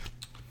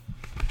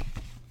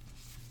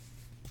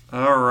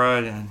All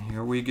right, and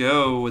here we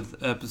go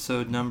with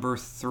episode number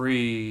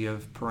 3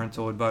 of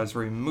Parental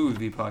Advisory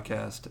Movie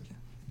Podcast.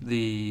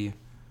 The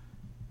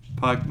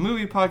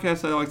movie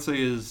podcast I like to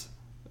say is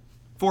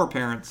for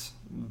parents,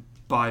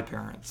 by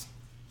parents.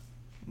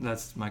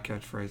 That's my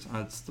catchphrase.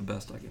 That's the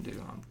best I can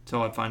do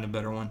until I find a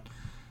better one.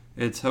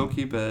 It's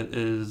hokey, but it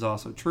is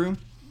also true.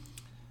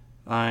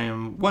 I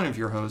am one of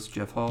your hosts,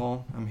 Jeff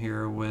Hall. I'm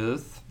here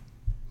with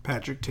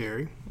Patrick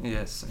Terry.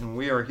 Yes, and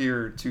we are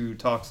here to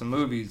talk some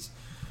movies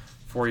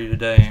for you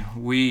today.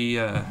 We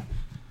last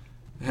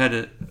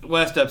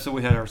episode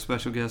we had our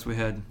special guest. We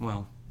had,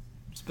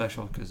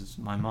 special because it's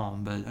my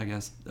mom, but I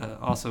guess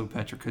also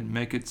Patrick couldn't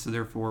make it, so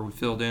therefore we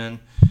filled in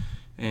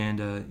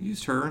and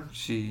used her.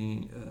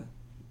 She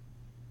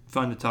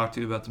fun to talk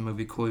to about the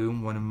movie Clue,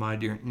 one of my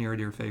near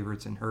dear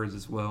favorites, and hers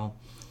as well.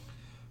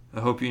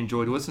 I hope you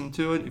enjoyed listening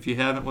to it. If you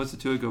haven't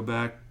listened to it, go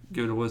back,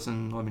 give it a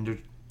listen.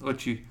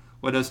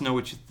 Let us know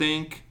what you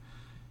think.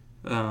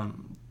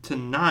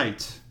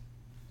 Tonight,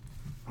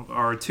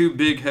 our two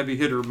big heavy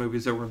hitter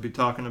movies that we're going to be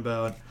talking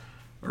about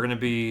are going to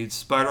be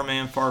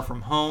Spider-Man Far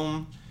From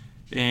Home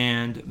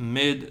and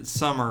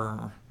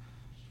Midsommar,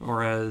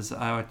 or as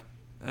I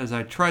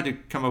tried to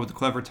come up with a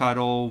clever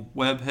title,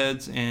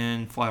 Webheads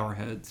and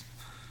Flowerheads.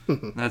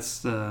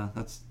 That's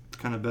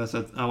kind of best.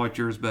 I like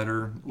yours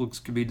better. Looks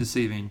could be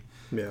deceiving.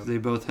 Yeah. They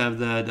both have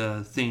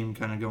that theme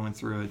kind of going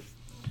through it.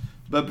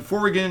 But before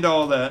we get into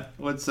all that,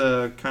 let's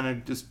kind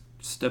of just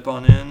step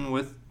on in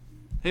with,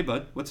 hey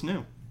bud, what's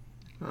new?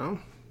 Oh,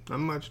 not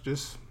much.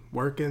 Just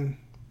working,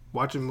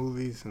 watching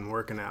movies, and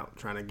working out,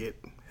 trying to get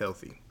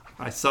healthy.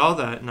 I saw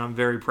that, and I'm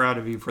very proud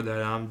of you for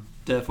that. I'm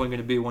definitely going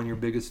to be one of your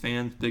biggest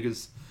fans,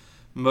 biggest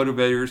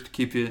motivators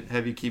to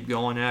have you keep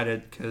going at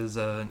it, because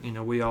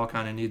we all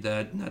kind of need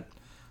that. And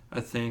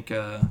I think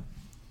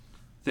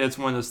that's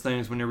one of those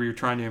things. Whenever you're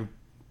trying to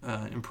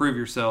improve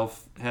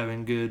yourself,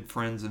 having good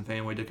friends and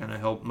family to kind of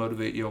help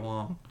motivate you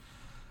along.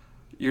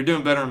 You're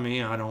doing better than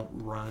me. I don't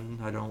run.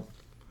 I don't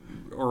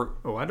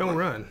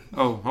run.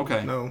 Oh,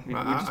 okay. No,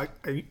 I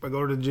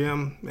go to the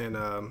gym and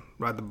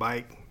ride the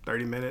bike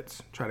 30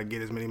 minutes, try to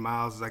get as many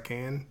miles as I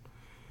can.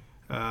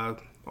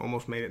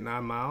 Almost made it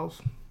 9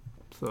 miles.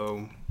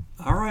 So.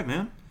 All right,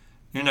 man.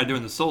 You're not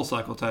doing the Soul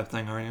Cycle type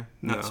thing, are you?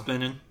 Not No.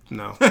 spinning?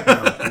 No,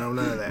 none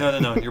of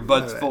that. No. Your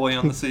butt's fully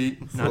on the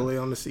seat? Fully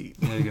on the seat.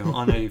 There you go.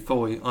 On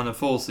a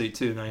full seat,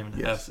 too, not even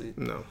a half seat.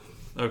 No.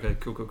 Okay,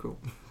 cool.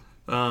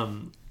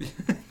 Well,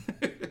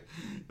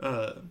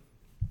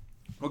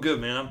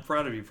 good, man. I'm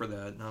proud of you for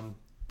that. And I'm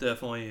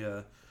definitely,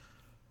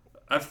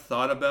 I've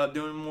thought about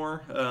doing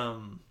more,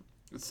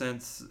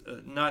 since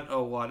not a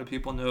lot of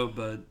people know,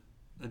 but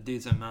a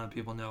decent amount of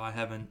people know.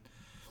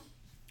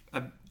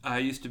 I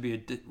used to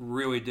be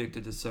really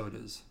addicted to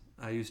sodas.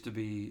 I used to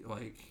be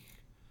like,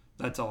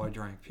 that's all I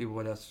drank. People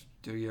would ask,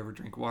 do you ever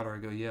drink water? I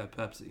go, yeah,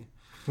 Pepsi.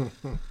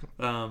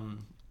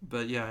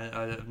 But yeah,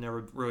 I've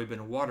never really been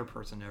a water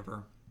person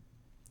ever.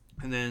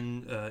 And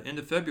then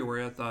into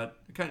February, I thought,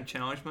 I kind of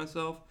challenged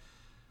myself.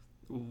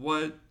 So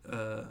why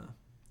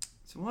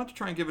don't you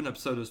try and give up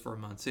sodas for a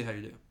month, see how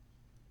you do.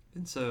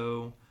 And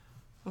so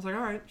I was like,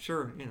 all right,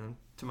 sure.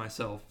 To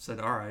myself, said,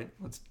 all right,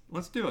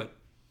 let's do it.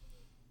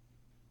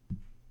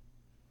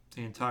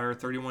 The entire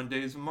 31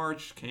 days of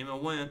March came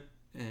and went,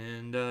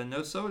 and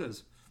no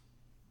sodas.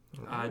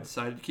 Okay. I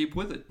decided to keep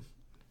with it.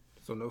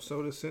 So no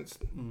soda since?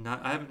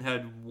 I haven't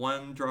had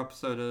one drop of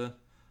soda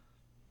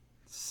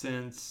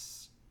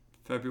since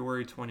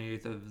February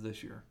 28th of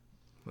this year.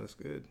 That's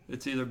good.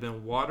 It's either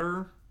been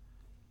water,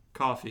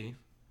 coffee,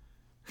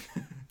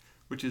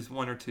 which is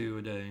 1 or 2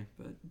 a day,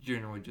 but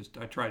generally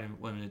I try to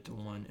limit it to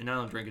 1, and I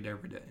don't drink it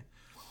every day.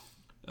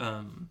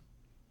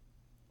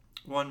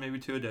 1, maybe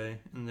 2 a day,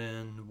 and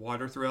then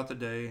water throughout the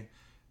day.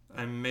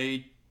 I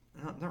may,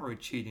 not really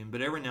cheating,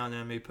 but every now and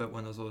then I may put one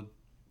of those little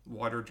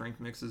water drink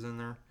mixes in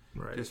there,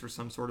 right, just for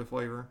some sort of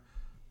flavor.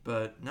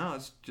 But no,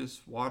 it's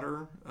just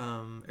water.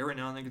 Every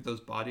now and then get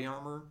those Body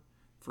Armor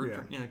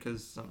fruit,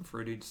 because something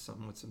fruity, just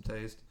something with some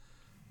taste.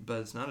 But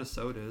it's not a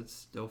soda. It's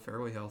still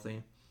fairly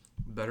healthy,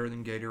 better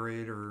than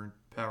Gatorade or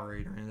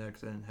Powerade or anything,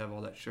 because I didn't have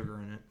all that sugar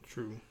in it.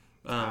 True.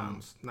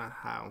 Not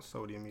high on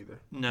sodium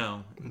either.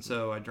 No, and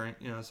so I drank,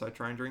 so I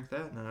try and drink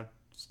that, and I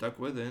stuck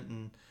with it,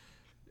 and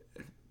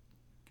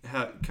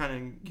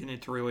kind of getting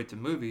it to relate to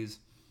movies,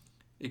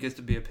 it gets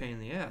to be a pain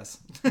in the ass.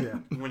 Yeah.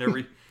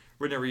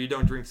 whenever you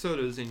don't drink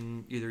sodas,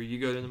 and either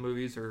you go to the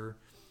movies or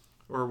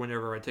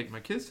whenever I take my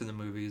kids to the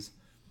movies,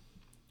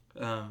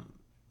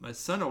 my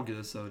son will get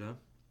a soda.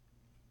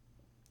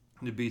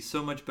 It'd be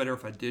so much better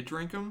if I did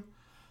drink them,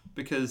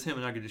 because him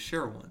and I get to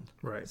share one.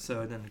 Right.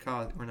 So then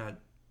we're not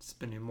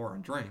spending more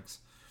on drinks,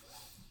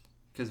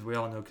 because we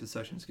all know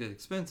concessions get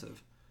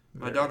expensive.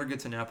 My daughter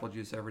gets an apple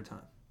juice every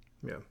time.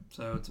 Yeah.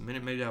 So it's a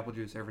Minute Maid apple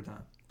juice every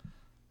time,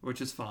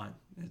 which is fine.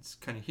 It's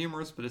kind of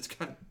humorous, but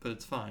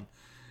it's fine.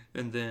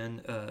 And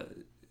then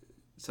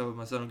so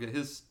my son will get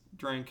his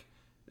drink,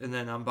 and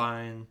then I'm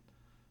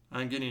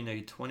getting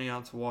a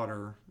 20-ounce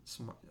water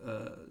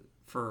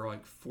for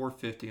like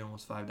 $4.50,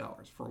 almost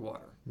 $5 for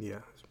water. Yeah,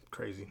 it's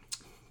crazy.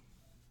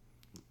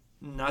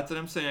 not that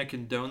I'm saying I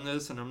condone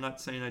this, and I'm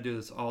not saying I do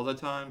this all the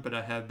time, but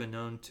I have been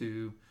known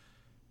to,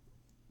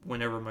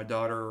 whenever my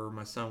daughter or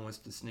my son wants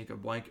to sneak a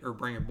blanket or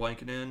bring a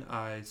blanket in,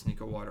 I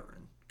sneak a water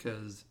in,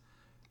 because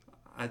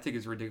I think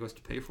it's ridiculous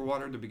to pay for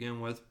water to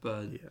begin with,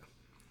 but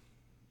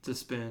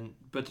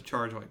to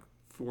charge like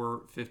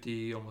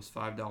 $4.50, almost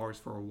 $5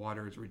 for a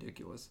water is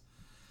ridiculous.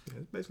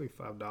 Yeah, it's basically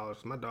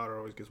 $5. My daughter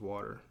always gets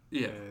water.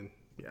 Yeah. And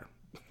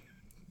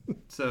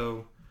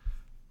So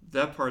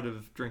that part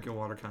of drinking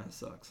water kind of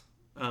sucks.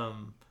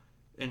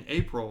 In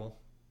April,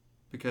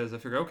 because I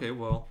figured, okay,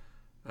 well,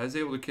 I was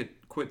able to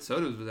quit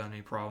sodas without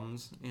any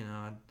problems. You know,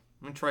 I'm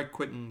going to try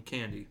quitting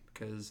candy,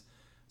 because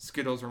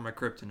Skittles are my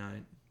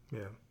kryptonite.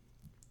 Yeah.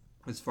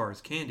 As far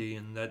as candy,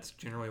 and that's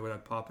generally what I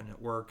pop in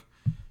at work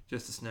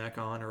just to snack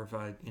on, or if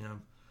I,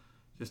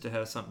 just to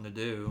have something to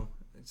do,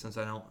 since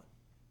I don't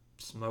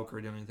smoke or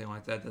do anything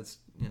like that. That's,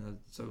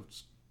 so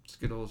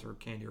Skittles or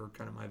candy are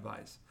kind of my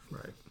vice.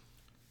 Right.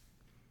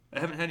 I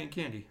haven't had any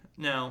candy.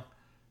 Now,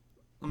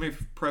 let me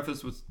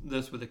preface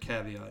this with a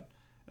caveat.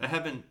 I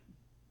haven't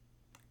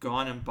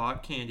gone and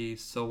bought candy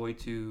solely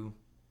to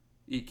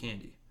eat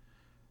candy.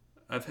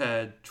 I've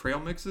had trail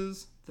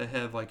mixes that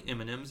have like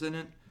M&Ms in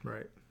it.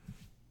 Right.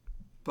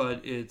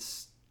 But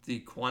the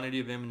quantity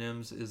of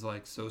M&Ms is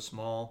like so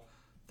small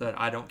that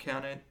I don't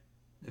count it.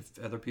 If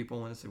other people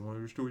want to say, well,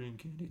 you're still eating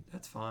candy,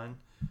 that's fine.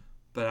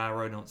 But I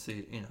really don't see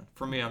it.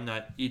 For me, I'm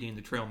not eating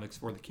the trail mix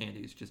for the candy.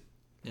 It's just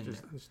in there.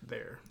 It's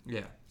there.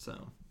 Yeah,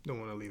 so. Don't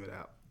want to leave it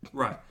out.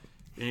 Right.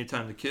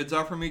 Anytime the kids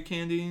offer me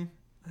candy,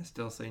 I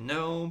still say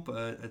no,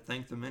 but I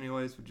thank them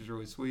anyways, which is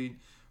really sweet.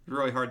 It's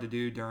really hard to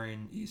do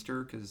during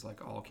Easter because it's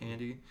like all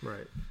candy.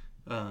 Right.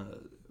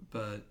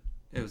 But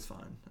it was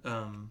fine.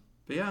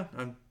 But yeah,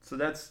 so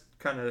that's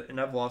kind of,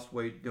 and I've lost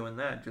weight doing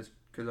that just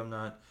because I'm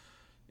not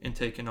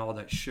intaking all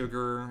that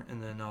sugar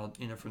and then all,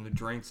 from the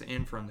drinks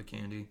and from the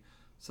candy.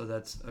 So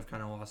I've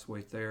kind of lost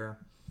weight there.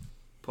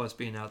 Plus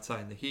being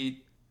outside in the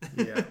heat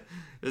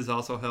has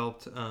also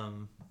helped.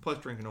 Plus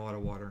drinking a lot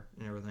of water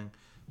and everything.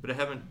 But I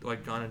haven't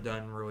like gone and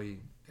done really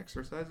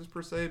exercises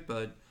per se,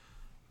 but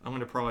I'm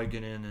going to probably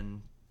get in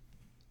and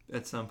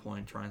at some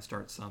point try and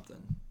start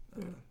something.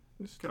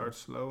 Just start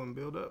slow and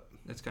build up.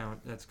 That's kind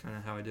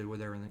of how I did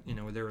with everything,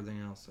 with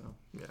everything else. So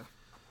yeah.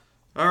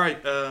 All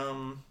right.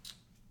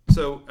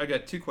 So I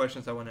got two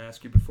questions I want to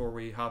ask you before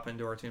we hop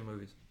into our two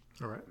movies.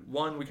 All right.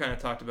 One we kind of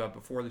talked about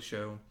before the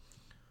show.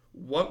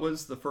 What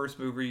was the first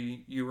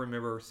movie you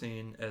remember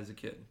seeing as a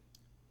kid?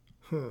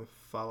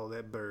 Follow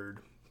That Bird.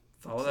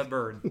 Follow That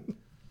Bird.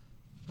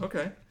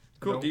 Okay.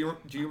 Cool. Do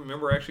you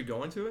remember actually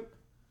going to it?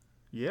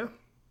 Yeah.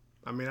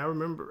 I mean, I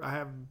remember I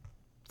have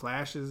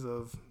flashes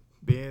of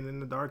being in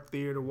the dark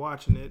theater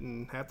watching it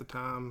and half the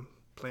time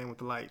playing with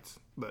the lights.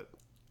 But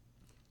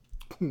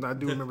I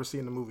do remember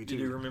seeing the movie too.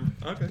 You do remember?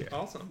 Okay. Yeah.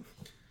 Awesome.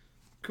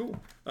 Cool.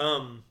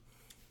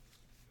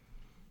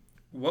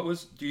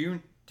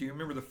 Do you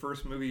remember the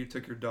first movie you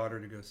took your daughter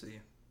to go see?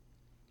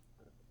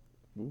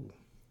 Ooh.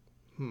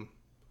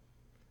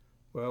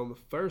 Well, the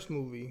first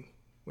movie,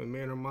 when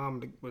me and her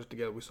mom was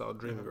together, we saw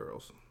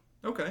Dreamgirls.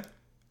 Okay.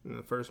 And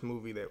the first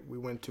movie that we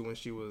went to when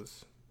she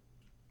was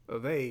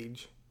of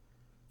age,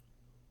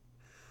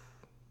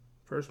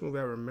 first movie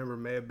I remember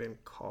may have been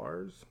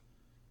Cars.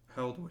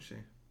 How old was she?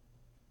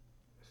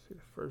 Let's see,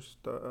 the first,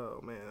 oh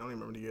man, I don't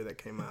even remember the year that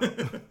came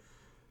out.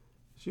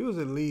 She was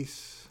at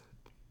least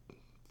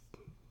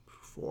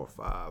 4 or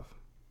 5.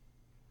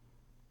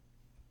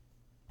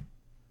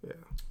 Yeah.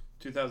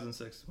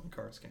 2006 when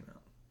Cars came out.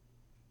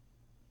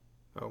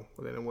 Oh,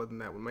 well then it wasn't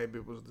that one. Maybe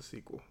it was the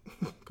sequel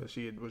because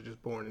she was just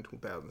born in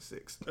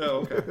 2006.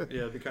 Oh, okay.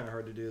 Yeah, it'd be kind of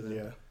hard to do that.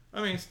 Yeah.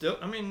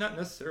 Not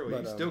necessarily.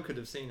 But, you still could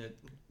have seen it.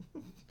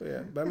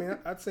 Yeah, but I mean,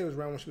 I'd say it was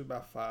around when she was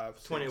about 5,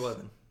 6.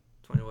 2011.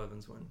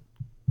 2011's when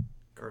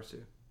Cars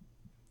 2.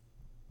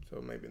 So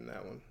maybe in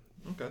that one.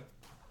 Okay.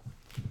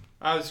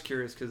 I was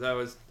curious because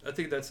I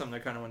think that's something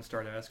I kind of want to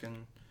start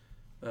asking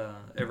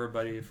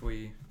everybody if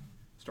we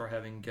start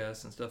having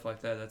guests and stuff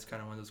like that. That's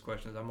kind of one of those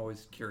questions I'm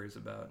always curious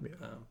about.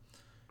 Yeah.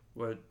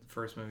 What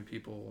first movie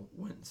people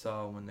went and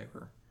saw when they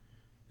were,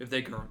 if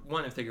they can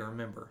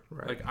remember.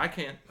 Right. Like I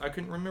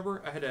couldn't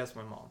remember. I had to ask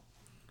my mom.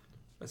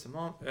 I said,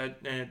 Mom,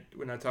 and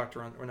when I talked to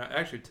her, when I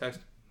actually texted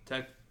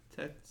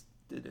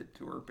it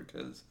to her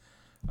because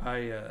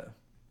I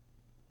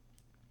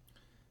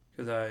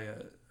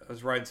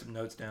was writing some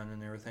notes down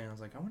and everything. I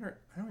was like, I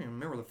don't even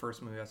remember the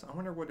first movie I saw. I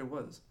wonder what it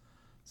was.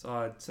 So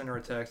I sent her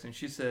a text, and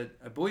she said,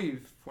 I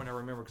believe, when I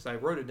remember, because I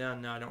wrote it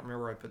down now, I don't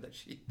remember where I put that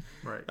sheet.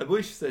 Right. I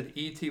believe she said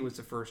E.T. was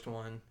the first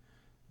one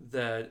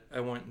that I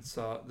went and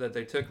saw, that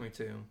they took me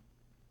to.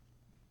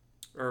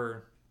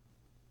 Or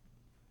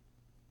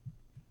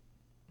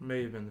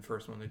may have been the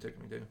first one they took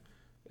me to.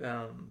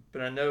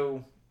 But I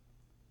know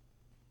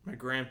my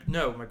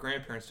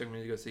grandparents took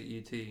me to go see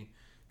E.T.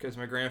 because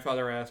my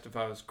grandfather asked if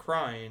I was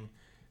crying,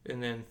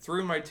 and then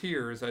through my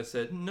tears, I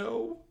said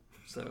no.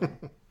 So...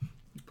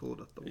 You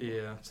pulled up the wall.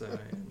 Yeah, so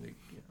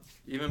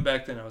even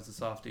back then I was a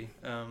softie.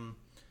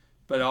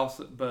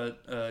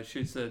 But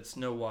she said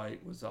Snow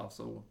White was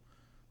also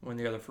one of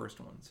the other first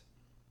ones.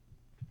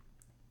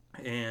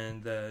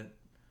 And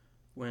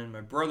when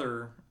the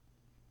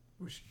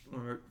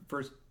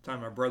first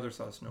time my brother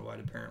saw Snow White,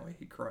 apparently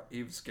he cried.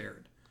 He was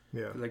scared.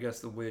 Yeah. Because I guess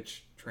the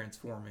witch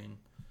transforming,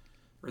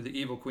 or the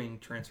evil queen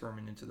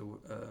transforming into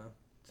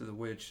the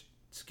witch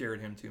scared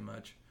him too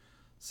much.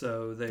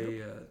 So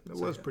they. It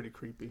was pretty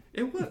creepy.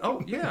 It was.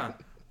 Oh yeah.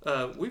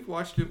 We've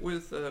watched it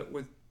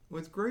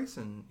with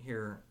Grayson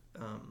here,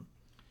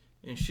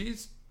 and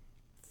she's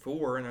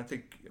 4, and I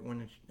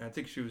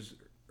think she was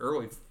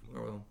early.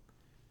 Well,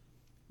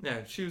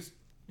 yeah, she was.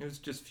 It was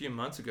just a few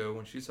months ago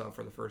when she saw it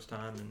for the first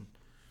time, and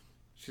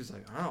she's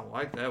like, "I don't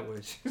like that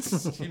witch.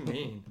 She's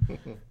mean."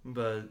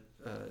 But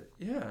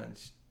yeah,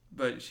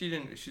 but she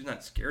didn't. She's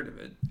not scared of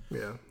it.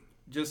 Yeah.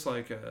 Just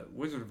like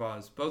Wizard of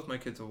Oz. Both my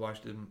kids have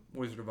watched it.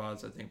 Wizard of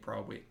Oz, I think,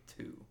 probably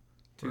two,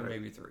 right.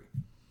 Maybe 3,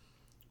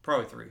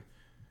 probably 3,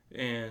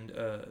 and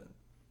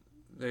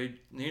they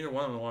neither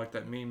one of them liked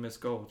that mean Miss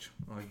Gulch.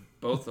 Like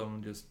both of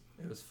them, just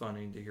it was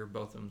funny to hear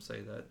both of them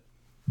say that.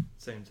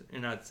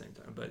 Not at the same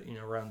time, but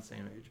around the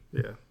same age.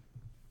 Yeah.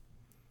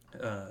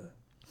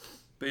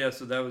 But yeah,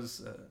 so that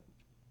was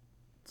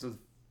so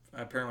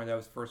apparently that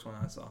was the first one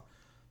I saw.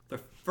 The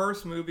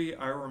first movie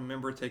I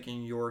remember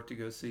taking York to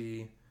go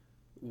see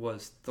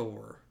was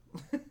Thor.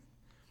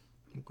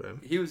 Okay.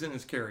 He was in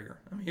his carrier.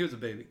 I mean, he was a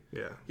baby.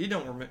 Yeah. He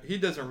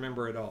doesn't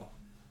remember it all.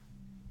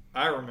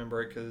 I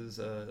remember it because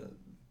and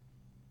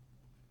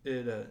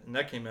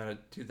that came out in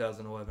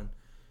 2011.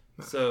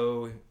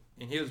 So.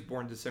 And he was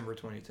born December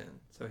 2010.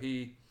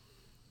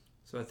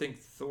 So I think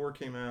Thor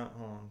came out.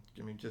 Hold on,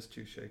 give me just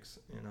 2 shakes,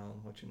 and I'll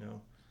let you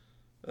know.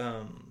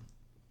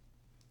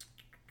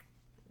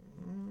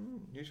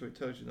 Usually it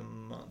tells you the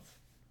month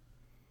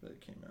that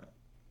it came out.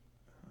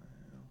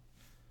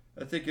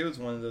 I think it was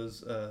one of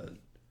those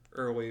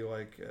early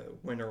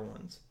winter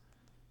ones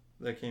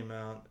that came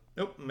out.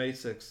 Nope, May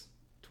 6th,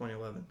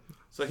 2011.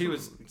 So he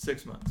was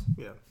 6 months.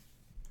 Yeah.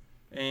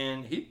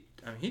 And he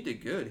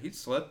did good. He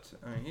slept.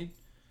 He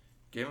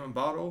gave him a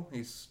bottle.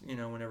 He's,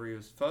 whenever he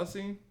was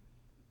fussy,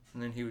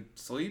 and then he would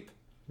sleep.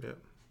 Yeah.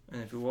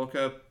 And if he woke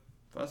up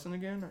fussing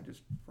again, I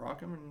just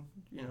rock him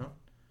and,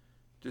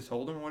 just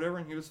hold him or whatever,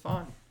 and he was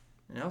fine.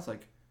 And I was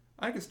like,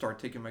 I could start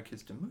taking my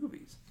kids to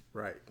movies.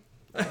 Right.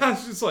 I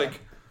was just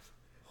like,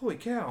 holy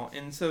cow.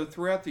 And so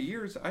throughout the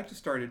years, I just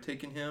started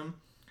taking him,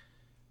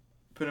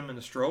 put him in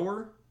the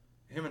stroller.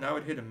 Him and I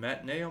would hit a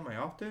matinee on my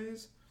off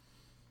days.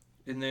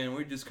 And then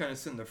we'd just kind of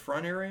sit in the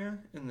front area,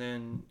 and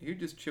then he'd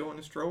just chill in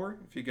the stroller.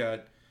 If he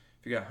got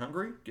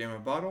hungry, gave him a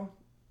bottle,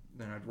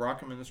 then I'd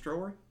rock him in the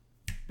stroller.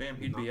 Bam,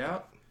 he'd be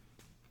out.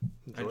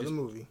 Enjoy the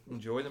movie.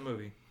 Enjoy the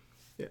movie.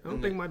 Yeah, I don't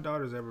think my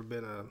daughter's ever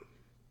been a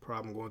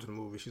problem going to the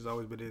movie. She's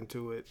always been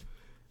into it.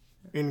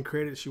 In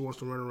credit, she wants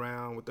to run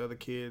around with the other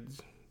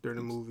kids during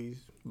the movies.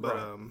 But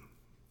right.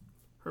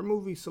 Her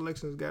movie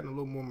selection has gotten a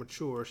little more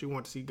mature. She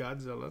wants to see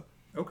Godzilla.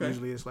 Okay.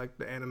 Usually it's like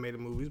the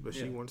animated movies, but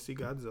she wants to see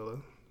Godzilla.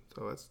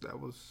 So that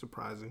was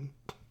surprising.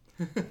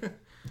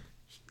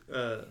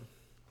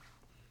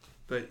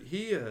 But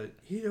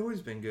he'd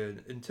always been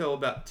good until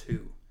about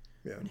 2.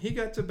 Yeah. When he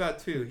got to about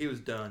 2, he was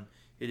done.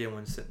 He didn't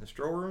want to sit in the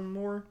stroller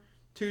anymore.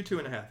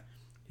 2.5.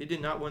 He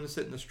did not want to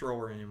sit in the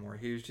stroller anymore.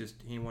 He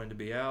wanted to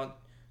be out.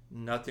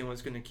 Nothing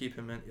was going to keep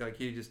him in. Like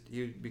he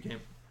became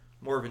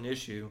more of an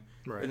issue.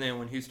 Right. And then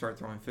when he started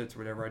throwing fits or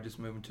whatever, I just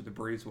moved him to the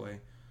breezeway,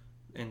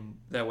 and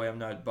that way I'm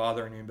not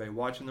bothering anybody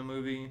watching the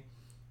movie.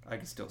 I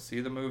can still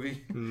see the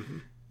movie. Mm-hmm.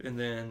 And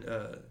then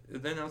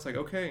I was like,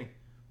 okay,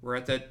 we're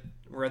at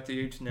the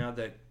age now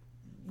that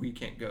we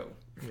can't go.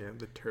 Yeah,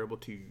 the terrible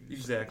twos.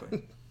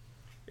 Exactly.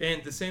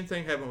 And the same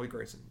thing happened with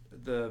Grayson.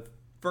 The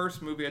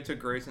first movie I took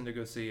Grayson to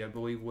go see, I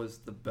believe, was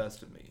The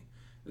Best of Me.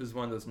 It was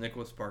one of those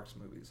Nicholas Sparks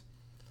movies.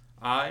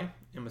 I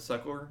am a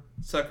sucker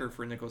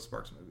for Nicholas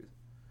Sparks movies.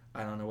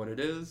 I don't know what it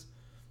is.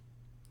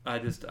 I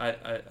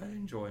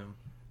enjoy them.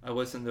 I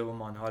listen to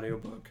them on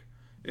audiobook.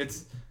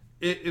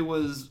 It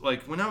was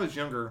like when I was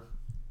younger,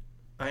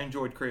 I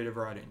enjoyed creative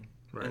writing,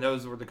 right. And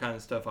those were the kind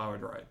of stuff I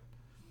would write.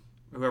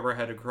 Whoever I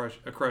had a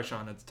crush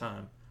on at the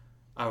time,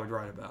 I would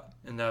write about,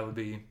 and that would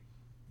be.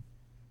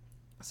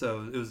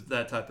 So it was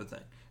that type of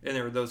thing, and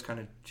there were those kind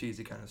of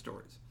cheesy kind of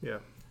stories. Yeah.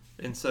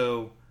 And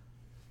so,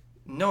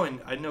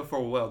 I know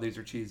full well these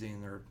are cheesy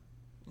and they're,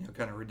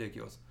 kind of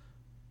ridiculous,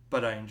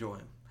 but I enjoy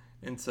them,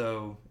 and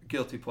so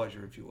guilty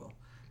pleasure, if you will.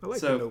 I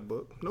like The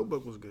Notebook.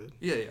 Notebook was good.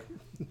 Yeah.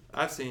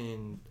 I've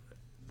seen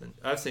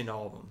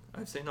all of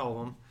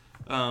them.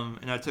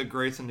 And I took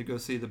Grayson to go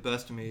see The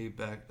Best of Me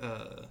back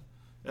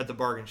at the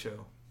Bargain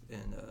Show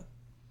in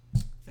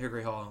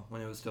Hickory Hall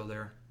when it was still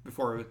there.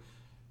 Before it was,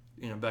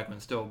 back when it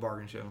was still a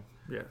bargain show.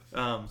 Yeah.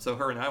 So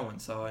her and I went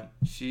and saw it.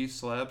 She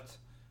slept.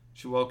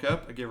 She woke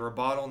up. I gave her a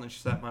bottle, and then she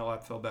sat in my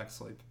lap, fell back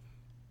asleep.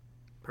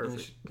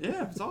 Perfect.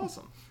 Yeah, it was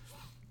awesome.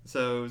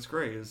 So it was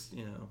great. It was,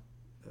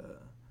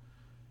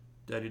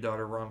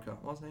 daddy-daughter rom-com.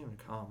 Well, it's not even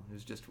a com. It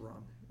was just a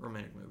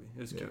romantic movie.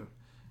 It was cute.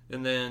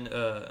 And then,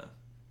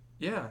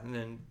 and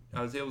then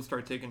I was able to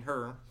start taking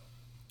her.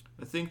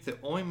 I think the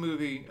only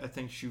movie I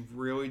think she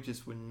really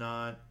just would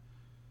not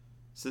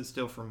sit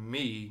still for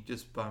me,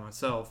 just by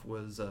myself,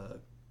 was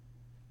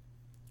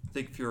I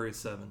think Furious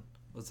 7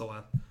 was the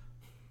last.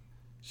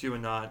 She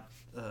would not.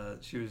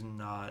 She was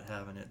not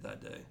having it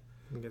that day.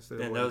 I guess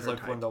And that was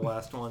like one of the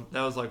last one.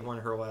 That was like one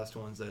of her last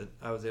ones that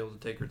I was able to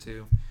take her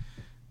to.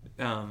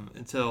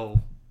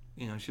 Until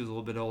she was a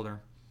little bit older.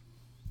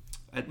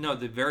 No,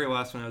 the very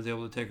last one I was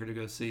able to take her to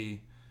go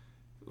see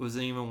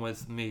wasn't even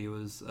with me. It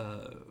was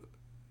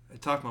I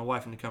talked my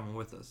wife into coming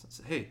with us. I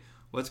said, "Hey,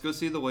 let's go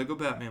see the Lego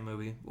Batman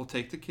movie. We'll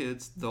take the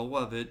kids. They'll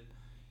love it.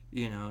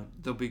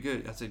 They'll be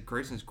good." I said,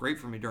 "Grayson's great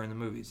for me during the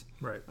movies."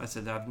 Right. I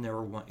said, I've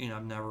never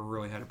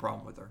really had a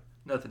problem with her.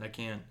 Nothing. I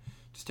can't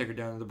just take her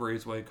down to the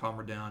breezeway, calm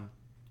her down,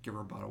 give her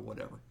a bottle,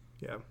 whatever.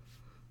 Yeah.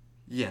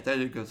 Yeah, that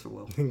did go so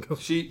well.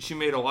 She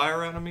made a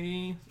liar out of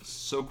me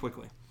so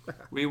quickly.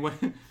 We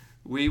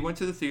went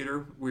to the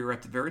theater. We were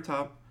at the very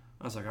top.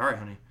 I was like, "All right,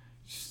 honey,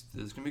 this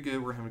is gonna be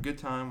good. We're having a good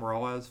time. We're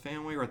all as a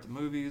family. We're at the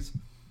movies.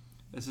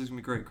 This is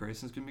gonna be great.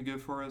 Grayson's gonna be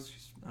good for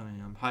us."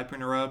 I'm hyping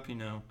her up,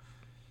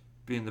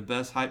 being the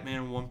best hype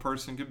man one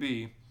person could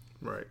be.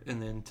 Right.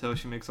 And then until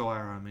she makes a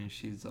liar out of me,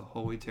 she's a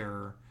holy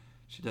terror.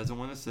 She doesn't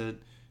want to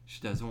sit.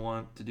 She doesn't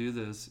want to do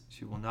this.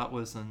 She will not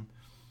listen.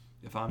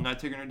 If I'm not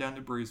taking her down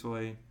to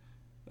Breezeway,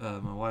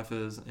 my wife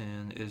is,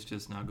 and it's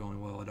just not going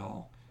well at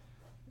all.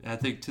 And I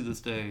think to this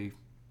day,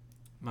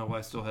 my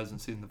wife still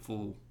hasn't seen the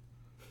full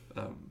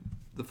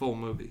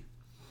movie.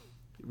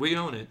 We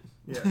own it.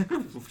 Yeah.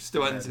 We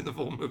still haven't seen the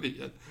full movie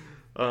yet.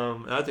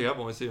 And I think I've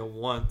only seen it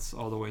once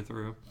all the way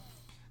through.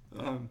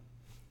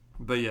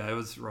 But yeah, it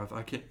was rough.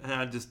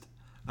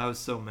 I was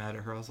so mad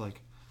at her. I was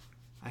like,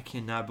 "I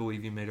cannot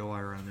believe you made a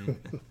liar on me."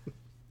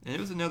 And it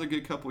was another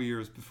good couple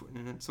years before.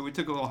 And so we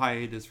took a little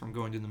hiatus from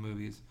going to the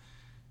movies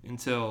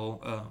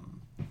until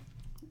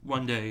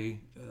one day,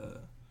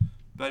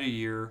 about a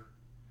year,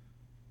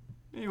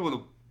 maybe a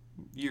little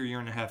year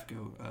and a half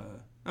ago,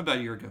 about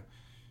a year ago,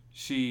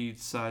 she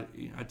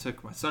decided, I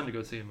took my son to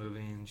go see a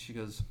movie, and she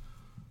goes,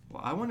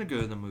 "Well, I want to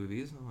go to the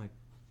movies." And I'm like,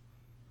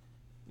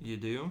 "You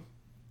do?"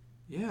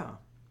 "Yeah."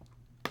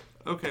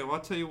 "Okay, well, I'll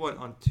tell you what,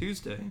 on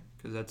Tuesday,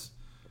 because that's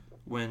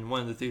when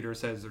one of the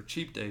theaters has their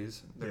cheap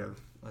days.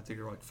 I think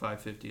they're like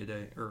 $5.50 a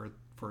day, or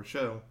for a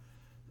show.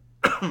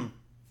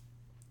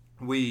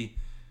 We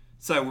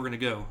decided we're going to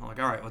go. I'm like,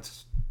 "All right,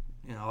 let's,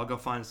 I'll go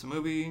find us a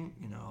movie.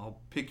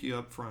 I'll pick you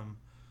up from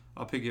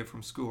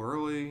school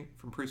early,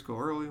 from preschool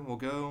early, and we'll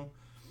go."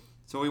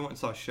 So we went and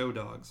saw Show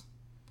Dogs.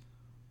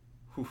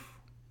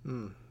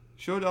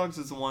 Show Dogs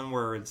is the one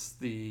where it's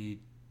the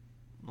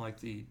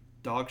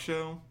dog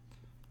show.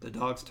 The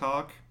Dogs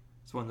Talk.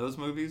 It's one of those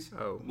movies.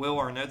 Oh. Will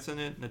Arnett's in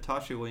it.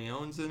 Natasha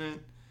Lyonne's in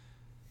it.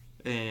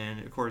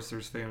 And, of course,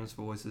 there's famous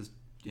voices,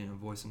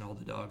 voicing all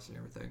the dogs and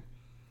everything.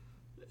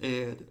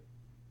 And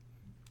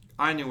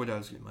I knew what I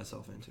was getting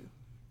myself into.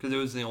 Because it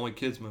was the only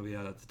kids movie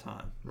out at the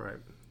time. Right.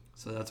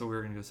 So that's what we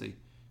were going to go see.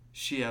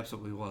 She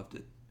absolutely loved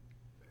it.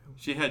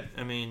 She had,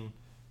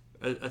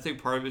 I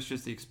think part of it's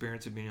just the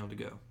experience of being able to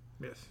go.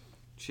 Yes.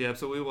 She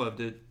absolutely loved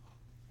it.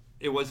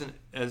 It wasn't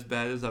as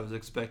bad as I was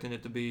expecting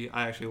it to be.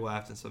 I actually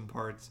laughed in some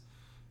parts.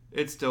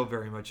 It's still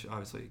very much,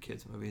 obviously, a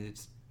kids movie.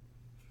 It's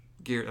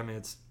geared,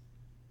 it's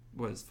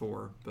what it's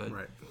for. But,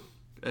 right.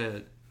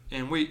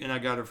 And I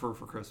got her for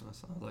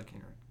Christmas. I was like,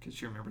 because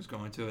she remembers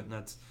going to it. And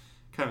that's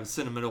kind of a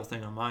sentimental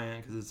thing on my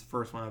end, because it's the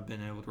first one I've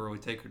been able to really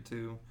take her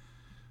to.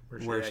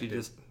 Where she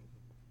just...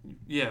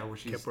 Yeah, where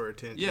she kept her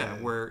attention.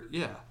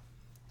 Yeah,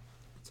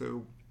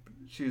 So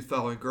she was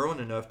finally growing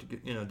enough to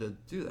get, to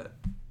do that.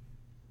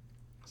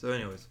 So,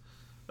 anyways,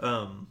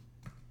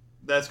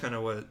 that's kind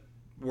of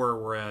where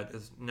we're at.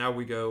 Is now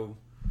we go.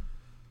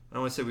 I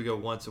don't want to say we go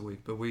once a week,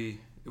 but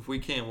if we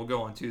can, we'll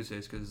go on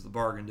Tuesdays because it's the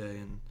bargain day,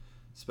 and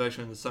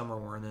especially in the summer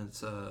when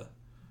it's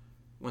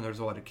when there's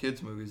a lot of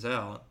kids movies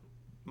out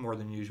more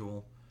than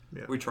usual.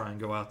 Yeah. We try and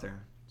go out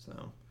there.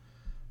 So,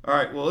 all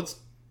right, well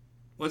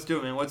let's do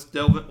it, man. Let's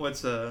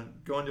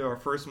go into our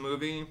first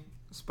movie,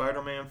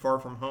 Spider-Man: Far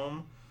From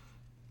Home.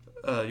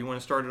 You want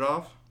to start it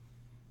off?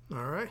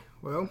 All right.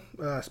 Well,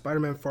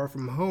 Spider-Man: Far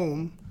From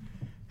Home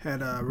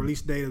had a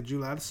release date of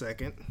July the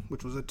 2nd,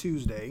 which was a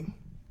Tuesday,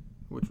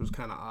 which was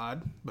kind of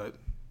odd, but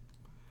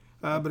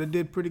it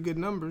did pretty good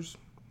numbers.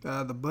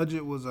 The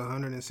budget was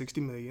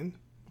 $160 million,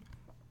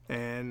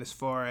 and as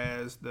far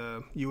as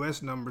the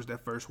U.S. numbers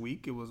that first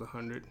week, it was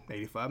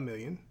 $185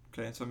 million.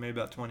 Okay, so maybe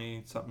about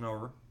 20 something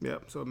over.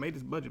 Yep. So it made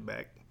its budget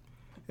back,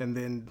 and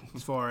then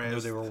as far as I know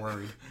they were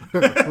worried.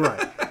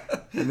 Right.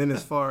 And then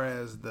as far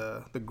as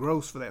the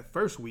gross for that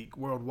first week,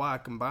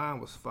 worldwide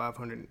combined was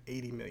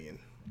 $580 million.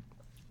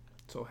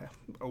 So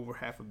over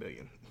 $500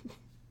 million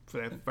for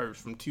that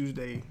first, from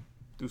Tuesday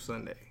through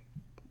Sunday.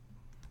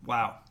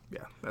 Wow.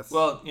 Yeah.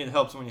 Well, it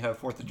helps when you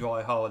have 4th of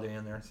July holiday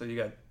in there. So you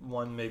got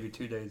 1, maybe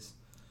 2 days.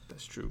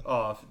 That's true.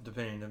 Off,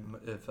 depending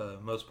if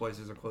most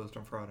places are closed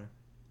on Friday.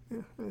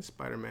 Yeah, and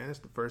Spider-Man. It's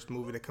the first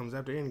movie that comes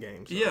after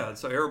Endgame. So. Yeah,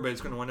 so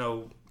everybody's going to want to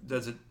know,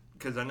 does it,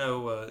 because I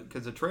know,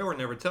 because the trailer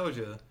never tells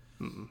you,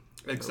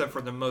 except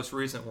for the most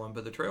recent one,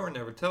 but the trailer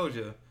never tells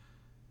you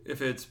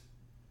if it's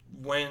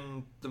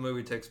when the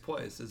movie takes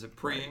place. Is it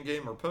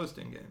pre-Endgame or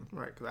post-Endgame?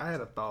 Right, because I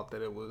had a thought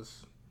that it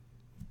was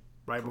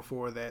right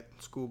before that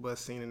school bus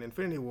scene in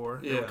Infinity War.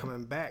 They Yeah. were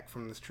coming back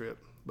from this trip,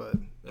 but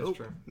That's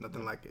true.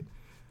 nothing like it.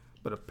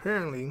 But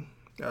apparently,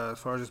 as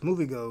far as this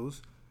movie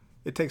goes,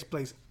 it takes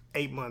place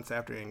 8 months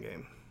after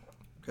Endgame.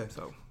 Okay.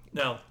 So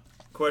Now,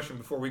 question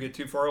before we get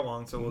too far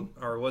along, so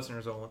our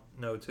listeners will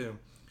know too.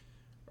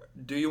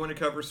 Do you want to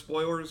cover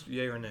spoilers,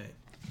 yay or nay?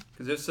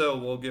 Because if so,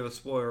 we'll give a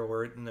spoiler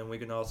alert, and then we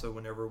can also,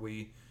 whenever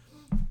we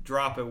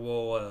drop it,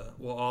 we'll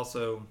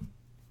also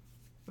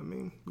I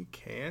mean, we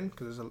can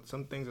because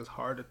some things it's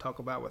hard to talk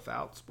about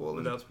without spoiling.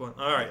 without spoiling.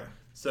 All right. Yeah.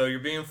 So you're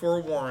being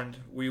forewarned.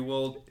 We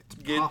will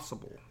get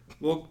Possible.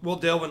 we'll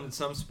delve into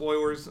some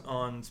spoilers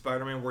on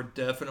Spider-Man. We're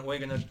definitely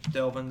going to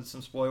delve into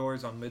some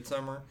spoilers on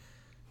Midsummer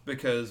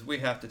because we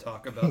have to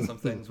talk about some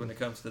things when it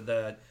comes to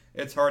that.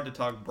 It's hard to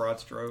talk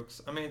broad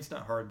strokes. I mean, it's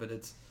not hard, but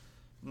it's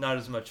not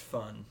as much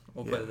fun.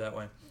 We'll put it that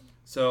way.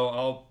 So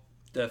I'll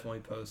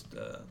definitely post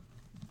to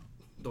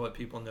let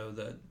people know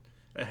that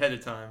ahead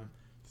of time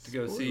to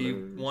go see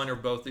one or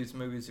both these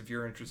movies if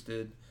you're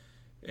interested,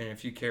 and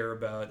if you care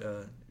about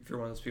if you're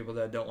one of those people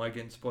that don't like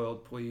getting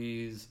spoiled,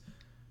 please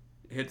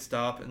hit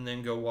stop and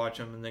then go watch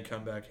them and then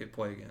come back, hit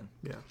play again.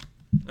 Yeah.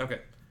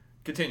 Okay,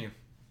 continue,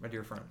 my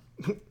dear friend.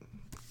 All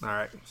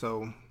right.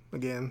 So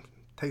again,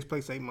 takes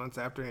place 8 months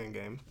after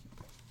Endgame.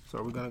 So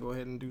are we gonna go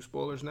ahead and do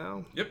spoilers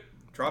now? Yep,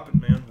 drop it,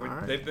 man. All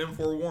right. They've been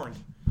forewarned.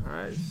 All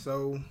right.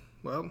 So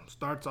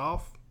starts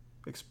off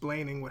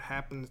explaining what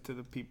happens to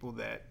the people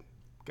that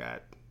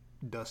got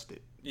dusted.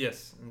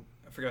 Yes, and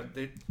I forgot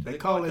They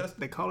call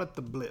it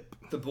the blip.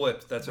 the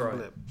blip. That's The right.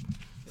 blip.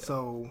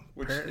 So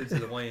Which is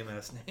a lame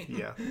ass name.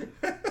 yeah.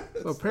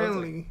 So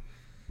apparently,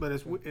 but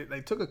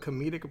they took a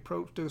comedic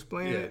approach to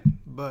explain Yeah. it.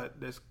 But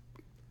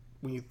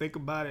when you think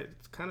about it,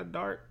 it's kind of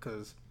dark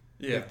because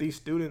Yeah. if these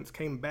students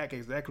came back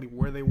exactly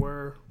where they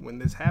were when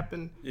this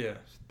happened, Yeah.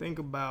 think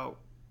about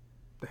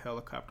the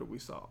helicopter we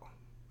saw.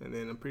 And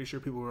then I'm pretty sure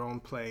people were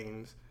on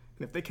planes.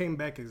 And if they came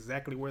back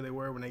exactly where they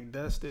were when they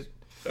dusted,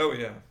 Oh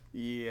yeah.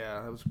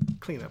 yeah, it was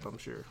cleanup, I'm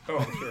sure. Oh,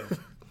 I'm sure.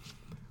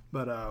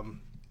 But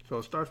so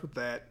it starts with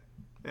that,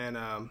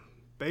 and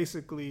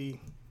basically,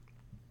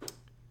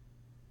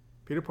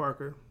 Peter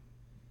Parker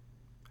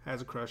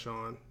has a crush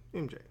on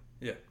MJ.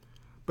 Yeah.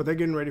 But they're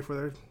getting ready for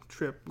their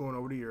trip going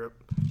over to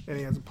Europe, and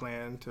he has a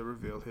plan to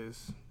reveal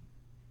his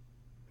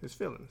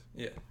feelings.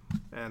 Yeah.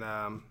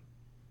 And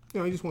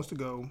he just wants to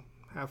go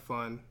have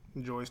fun,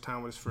 enjoy his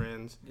time with his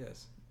friends.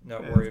 Yes.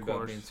 Not And worry of about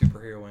course- being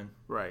superheroing.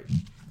 Right.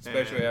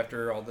 Especially And-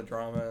 after all the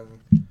drama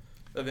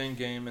of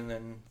Endgame and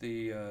then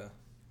the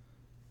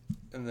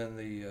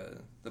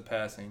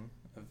passing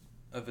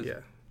of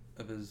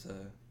his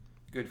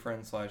good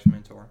friend /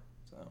 mentor.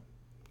 So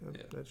Yep,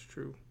 yeah. that's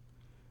true.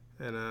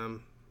 And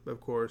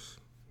of course,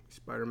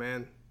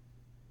 Spider-Man.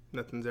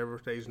 Nothing's ever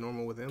stays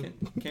normal with him.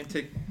 can't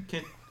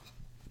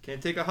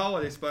take a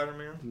holiday,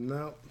 Spider-Man.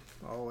 No,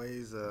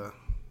 always a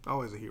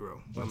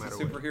hero, no Once matter a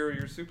what. superhero,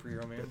 you're a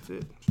superhero, man. That's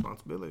it.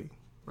 Responsibility,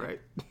 right?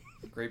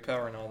 Great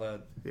power and all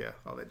that Yeah,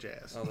 all that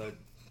jazz.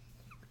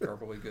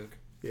 gobbledygook.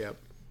 Yep.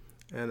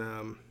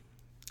 And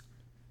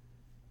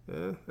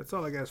that's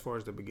all I got as far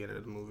as the beginning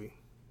of the movie.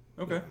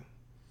 Okay. Yeah.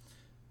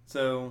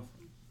 So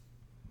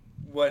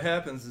what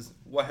happened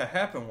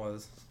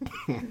was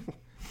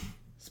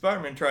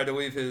Spider-Man tried to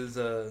leave his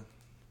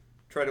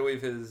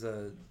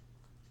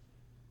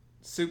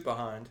suit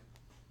behind.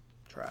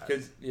 Try.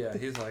 Because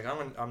he's like,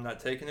 I'm not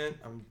taking it.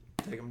 I'm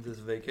taking this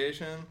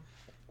vacation.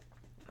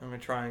 I'm gonna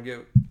try and get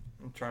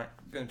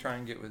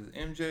with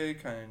MJ.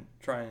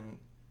 Try and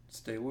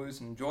stay loose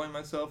and enjoy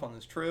myself on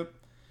this trip.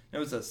 It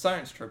was a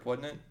science trip,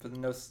 wasn't it? But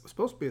no. It's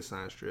supposed to be a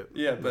science trip.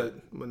 Yeah, but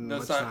wasn't no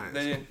much science.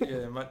 They didn't.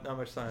 Yeah, not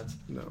much science.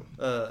 No.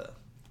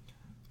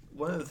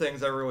 One of the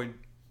things I really,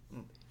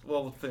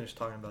 we'll finish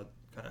talking about.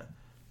 Kind of,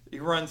 he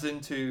runs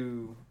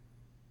into,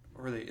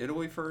 were they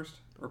Italy first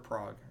or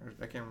Prague?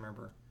 I can't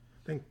remember.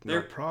 I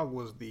think Prague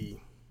was the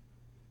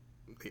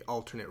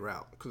alternate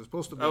route because it's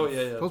supposed to be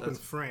supposed to be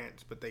in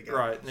France, but they got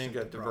right. And then it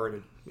got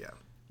diverted.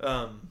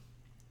 Yeah.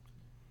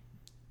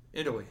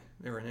 Italy.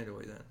 They were in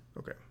Italy then.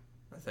 Okay.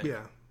 I think.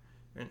 Yeah.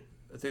 And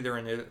I think they were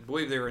I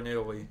believe they were in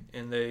Italy,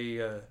 and they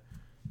and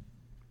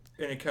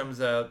it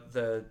comes out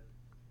that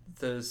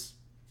this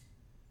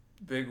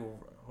big,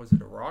 was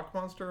it a rock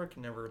monster? I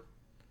can never.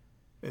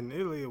 In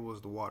Italy, it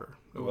was the water.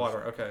 The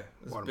water. Okay.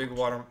 This water big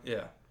monster. water.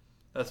 Yeah,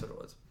 that's what it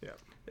was. Yeah.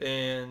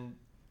 And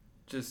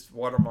just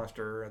water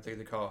monster. I think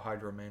they call it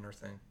Hydro Man or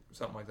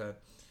something like that.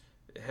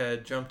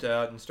 Had jumped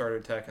out and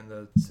started attacking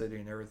the city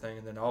and everything,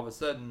 and then all of a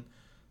sudden,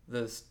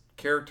 this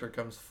character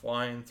comes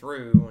flying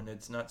through, and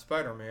it's not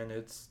Spider-Man.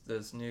 It's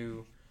this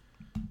new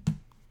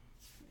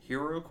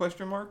hero ?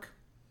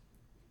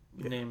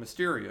 Yeah. Named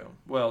Mysterio.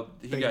 Well,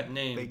 he got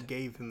named. They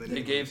gave him the name.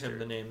 They gave Mysterio. him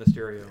the name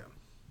Mysterio. Yeah.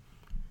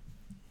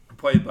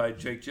 Played by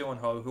Jake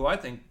Gyllenhaal, who I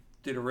think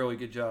did a really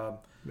good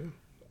job. Yeah.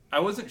 I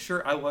wasn't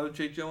sure. I love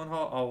Jake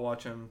Gyllenhaal. I'll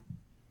watch him,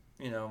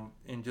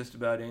 in just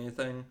about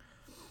anything.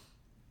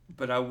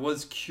 But I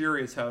was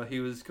curious how he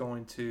was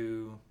going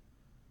to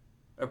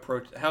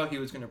approach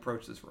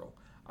this role.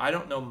 I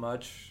don't know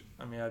much.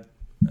 I mean,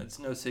 it's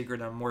no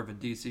secret I'm more of a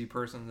DC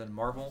person than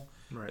Marvel.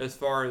 Right. as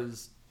far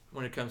as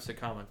when it comes to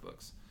comic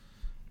books.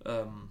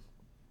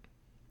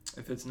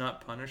 If it's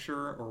not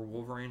Punisher or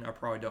Wolverine, I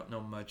probably don't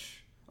know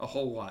a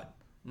whole lot.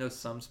 Know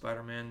some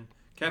Spider-Man,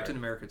 Captain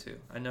America too.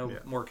 I know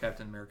more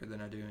Captain America than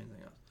I do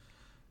anything else.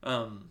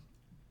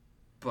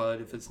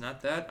 But if it's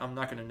not that, I'm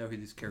not going to know who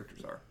these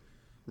characters are.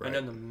 Right. I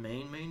know the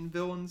main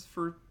villains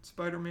for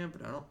Spider-Man,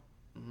 but I don't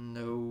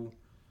know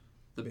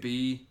the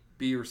B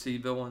or C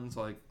villains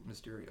like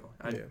Mysterio.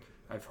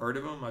 I've heard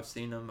of them. I've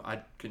seen them. I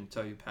couldn't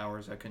tell you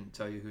powers. I couldn't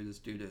tell you who this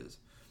dude is.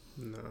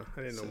 No,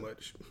 I didn't know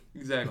much.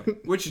 Exactly,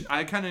 which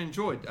I kind of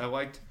enjoyed. I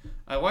liked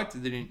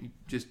that they didn't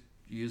just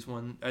use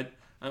one.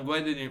 I'm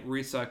glad they didn't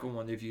recycle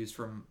one they've used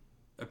from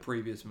a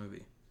previous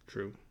movie.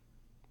 True.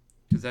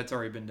 Because that's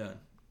already been done.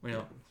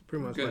 It's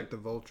pretty much like the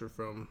Vulture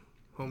from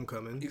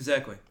Homecoming.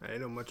 Exactly. I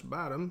didn't know much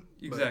about him.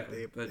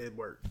 Exactly. But it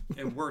worked.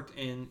 It worked,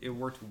 and it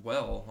worked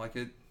well.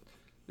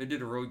 They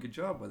did a really good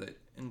job with it.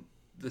 And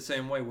the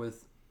same way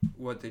with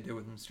what they did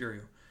with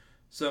Mysterio.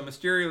 So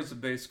Mysterio is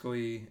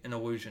basically an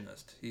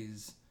illusionist.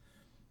 He's,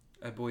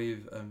 I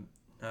believe,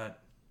 a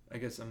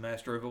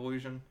master of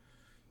illusion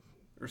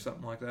or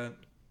something like that.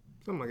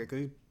 Something like that, because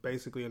he's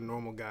basically a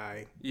normal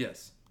guy.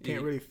 Yes.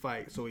 Can't really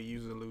fight, so he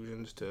uses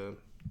illusions to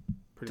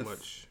pretty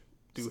much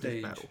do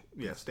his battle.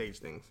 Yeah, stage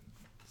things.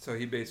 So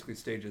he basically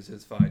stages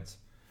his fights.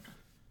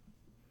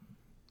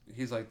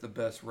 He's like the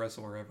best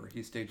wrestler ever.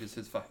 He stages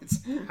his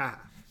fights.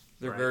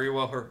 They're very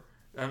well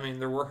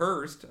they're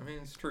rehearsed.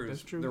 It's true.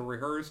 That's true. They're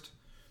rehearsed.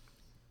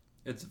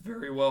 It's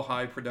very well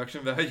high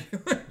production value.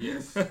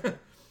 Yes.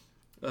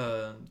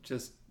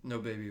 Just no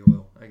baby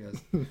oil, I guess.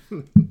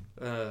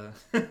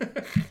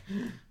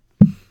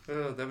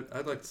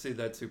 I'd like to see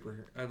that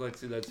super. I'd like to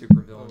see that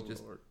super villain.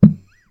 Just Lord.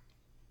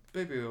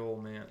 Baby oil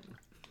man.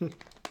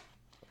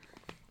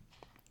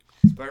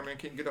 Spider-Man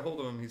can't get a hold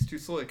of him. He's too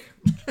slick.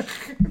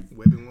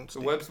 Webbing won't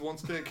stick. The webs won't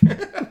stick.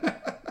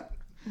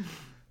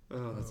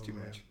 That's too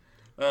much.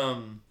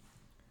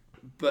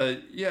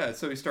 But yeah,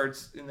 so he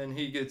starts, and then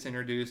he gets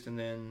introduced, and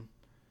then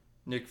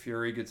Nick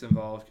Fury gets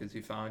involved because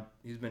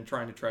he's been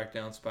trying to track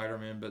down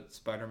Spider-Man, but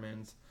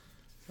Spider-Man's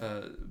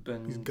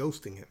he's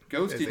ghosting him.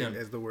 Ghosting him.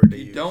 As the word they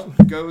use.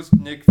 Don't ghost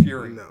Nick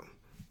Fury. No.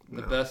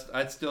 The best.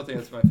 I still think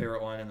that's my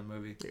favorite line in the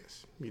movie.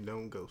 Yes. You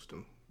don't ghost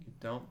him. You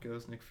don't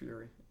ghost Nick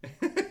Fury.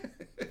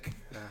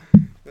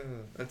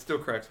 That still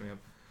cracks me up.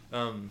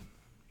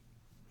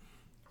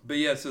 But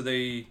yeah, so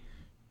they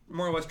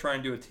more or less try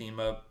and do a team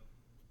up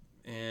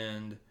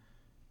and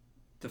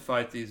to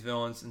fight these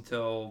villains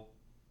until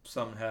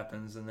something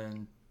happens, and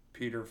then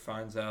Peter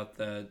finds out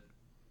that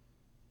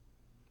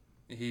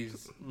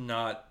he's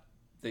not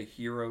the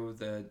hero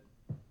that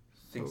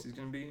thinks he's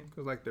going to be.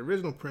 Because like the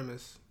original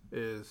premise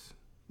is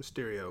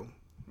Mysterio,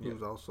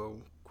 who's also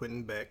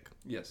Quentin Beck.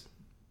 Yes.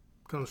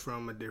 Comes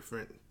from a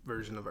different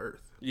version of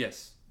Earth.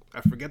 Yes.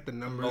 I forget the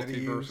number that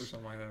he used, or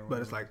something like that.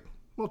 But it's like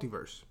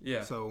multiverse.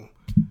 Yeah. So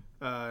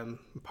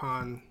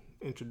upon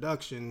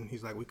introduction,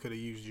 he's like, we could have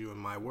used you in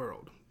my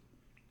world.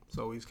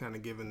 So he's kind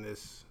of given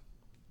this,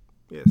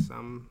 yes,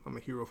 I'm a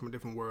hero from a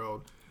different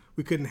world.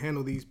 We couldn't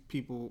handle these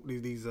people,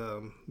 these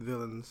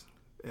villains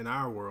in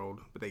our world,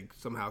 but they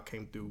somehow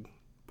came through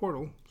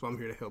Portal, so I'm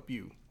here to help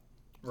you.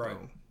 Right.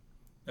 So,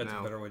 that's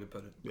a better way to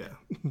put it.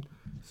 Yeah.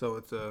 So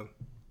it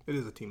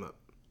is a team up.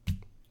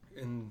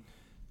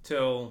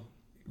 Until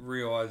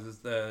realizes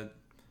that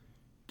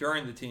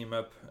during the team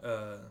up,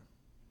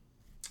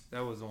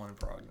 that was the one in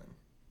Prague then,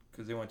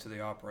 because they went to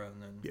the opera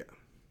and then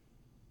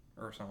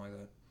or something like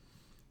that,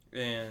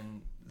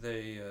 and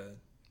they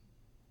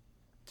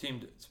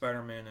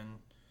Spider-Man and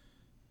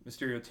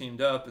Mysterio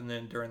teamed up, and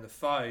then during the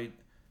fight,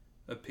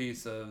 a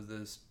piece of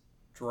this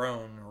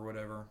drone or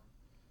whatever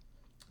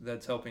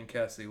that's helping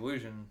cast the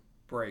illusion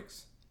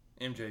breaks.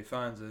 MJ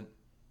finds it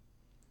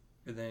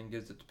and then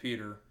gives it to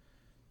Peter,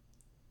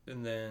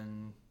 and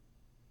then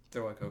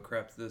they're like, oh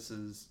crap, this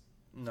isn't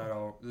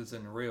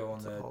real,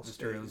 and that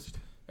Mysterio's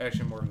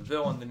actually more of a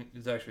villain than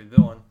he's actually a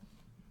villain.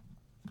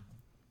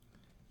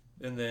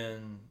 And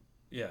then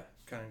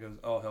kind of goes,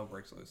 all hell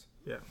breaks loose.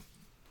 Yeah.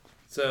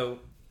 So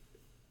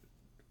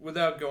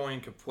without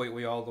going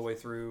completely all the way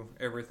through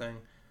everything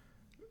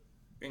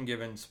and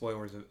giving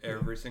spoilers of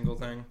every single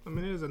thing,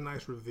 it is a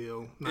nice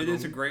reveal.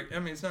 It's a great.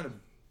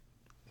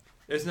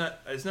 It's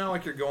not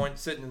like you're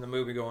sitting in the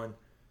movie going,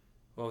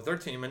 well, if they're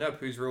teaming up,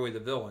 who's really the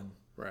villain?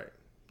 Right.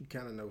 You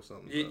kind of know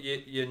something.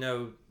 You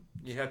know,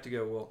 you have to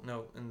go, well,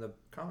 no, in the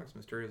comics,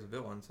 Mysterio is a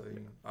villain, so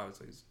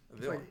obviously he's a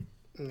villain.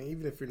 Like,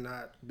 even if you're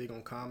not big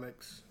on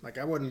comics, like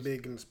I wasn't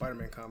big in the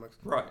Spider-Man comics.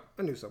 Right.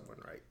 I knew something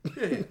right.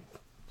 Yeah.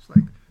 It's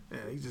like,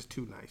 he's just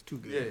too nice, too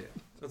good.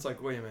 Yeah. So it's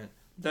like, wait a minute.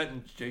 That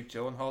and Jake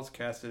Gyllenhaal's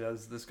casted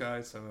as this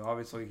guy, so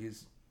obviously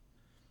he's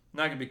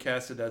not going to be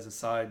casted as a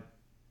side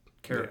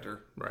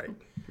character. Yeah,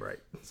 right.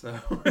 So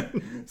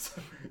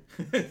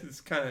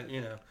it's kind of,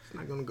 It's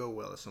not going to go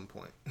well at some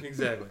point.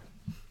 Exactly.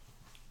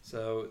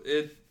 So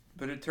it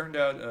turned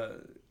out,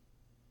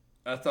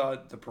 I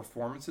thought the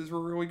performances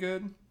were really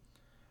good.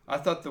 I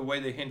thought the way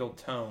they handled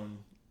tone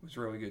was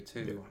really good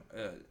too.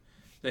 Yeah.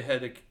 They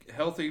had a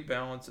healthy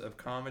balance of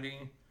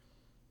comedy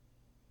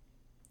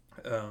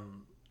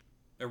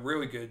A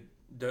really good,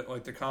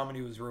 like the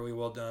comedy was really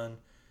well done.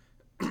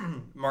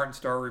 Martin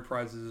Starr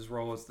reprises his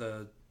role as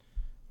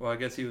I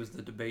guess he was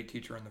the debate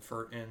teacher in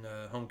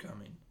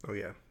Homecoming. Oh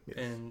yeah. Yes.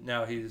 And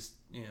now he's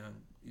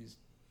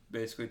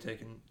basically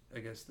taken, I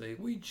guess, the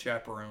lead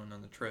chaperone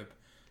on the trip.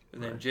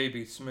 And then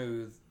J.B.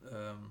 Smoove,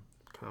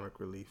 comic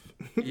relief.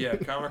 yeah,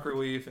 comic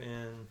relief,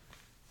 and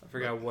I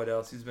forgot what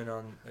else he's been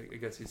on. I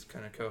guess he's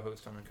kind of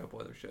co-host on a couple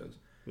other shows.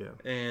 Yeah.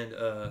 And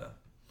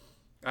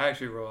I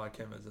actually really like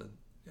him as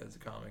a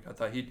comic. I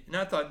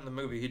thought in the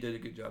movie he did a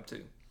good job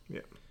too.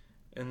 Yeah.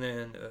 And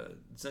then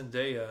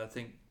Zendaya, I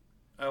think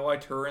I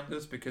liked her in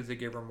this because they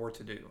gave her more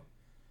to do.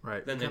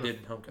 Right. Than they did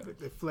in Homecoming.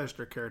 They fleshed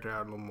her character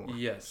out a little more.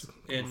 Yes,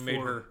 and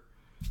made her.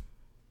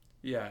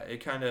 Yeah,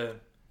 it kind of.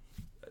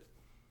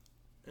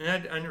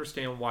 And I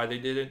understand why they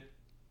did it.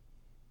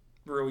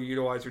 Really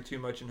utilize her too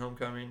much in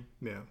Homecoming.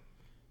 Yeah.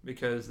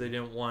 Because they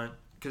didn't want,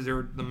 because they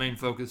were the main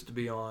focus to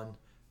be on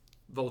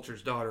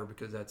Vulture's daughter,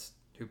 because that's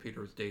who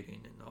Peter was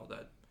dating and all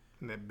that.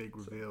 And that big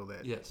reveal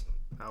that. Yes.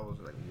 I was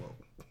like, whoa.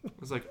 It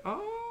was like,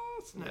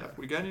 oh snap, Yeah.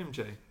 we got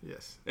MJ.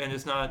 Yes. And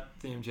it's not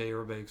the MJ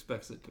everybody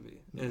expects it to be.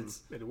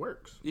 It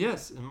works.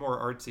 Yes, and more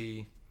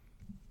artsy,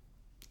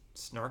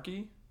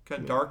 snarky,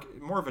 kind of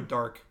dark, more of a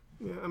dark.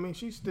 Yeah, I mean,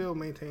 she still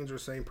maintains her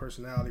same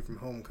personality from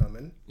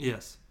Homecoming.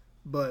 Yes.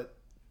 But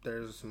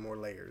there's some more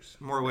layers.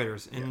 More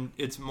layers, and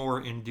it's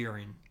more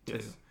endearing too.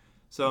 Yes.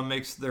 So it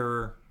makes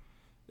their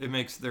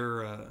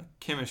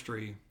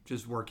chemistry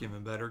just work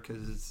even better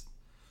because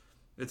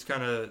it's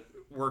kind of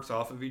works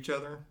off of each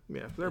other.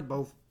 Yeah, they're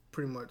both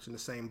pretty much in the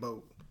same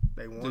boat.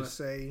 They want to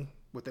say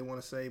what they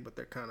want to say, but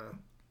they're kind of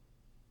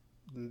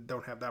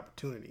don't have the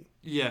opportunity.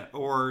 Yeah,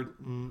 or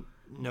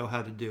know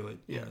how to do it.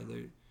 Yeah,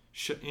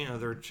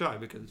 they're shy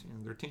because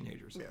they're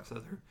teenagers. Yeah. So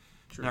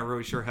they're not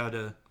really sure how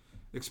to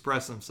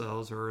express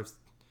themselves, or if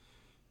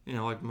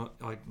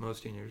like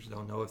most teenagers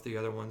don't know if the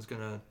other one's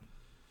gonna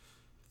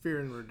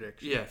fear and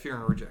rejection. Yeah, fear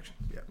and rejection.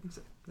 Yeah,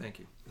 thank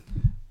you.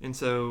 And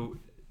so,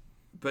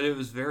 but I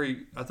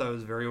thought it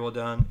was very well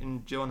done.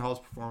 And Gyllenhaal's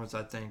performance,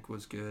 I think,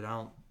 was good.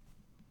 I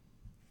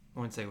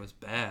wouldn't say it was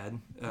bad.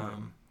 I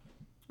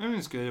mean,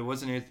 it's good. It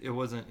wasn't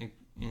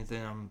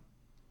anything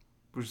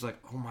was just like,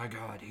 oh my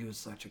god, he was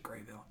such a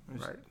great villain.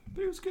 Right.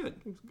 But it was good.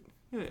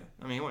 Yeah.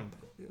 I mean, it wasn't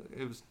bad.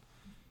 It was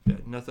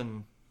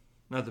nothing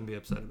to be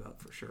upset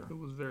about for sure. It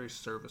was very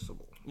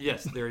serviceable.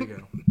 Yes, there you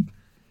go.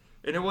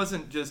 And it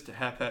wasn't just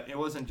it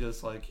wasn't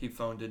just like he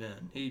phoned it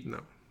in. He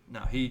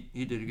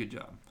did a good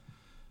job.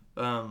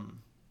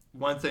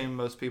 One thing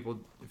most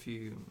people, if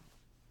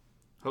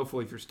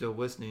you're still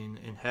listening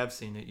and have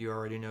seen it, you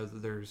already know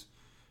that there's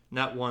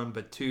not one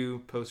but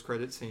two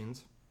post-credit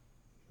scenes.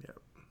 Yep.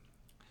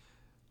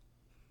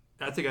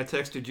 I think I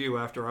texted you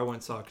after I went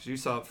and saw it because you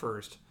saw it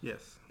first.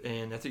 Yes.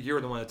 And I think you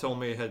were the one that told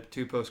me it had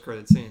two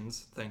post-credit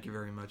scenes. Thank you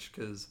very much,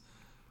 because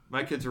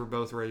my kids were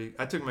both ready.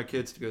 I took my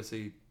kids to go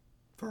see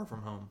Far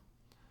From Home.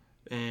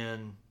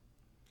 And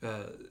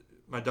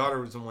my daughter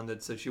was the one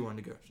that said she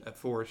wanted to go. At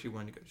 4, she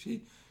wanted to go.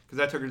 Because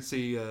I took her to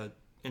see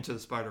Into the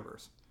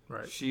Spider-Verse.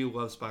 Right. She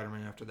loved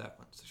Spider-Man after that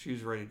one, so she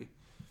was ready.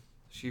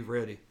 She's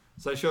ready.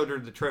 So I showed her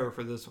the trailer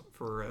for this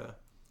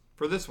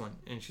one,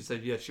 and she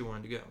said yes, she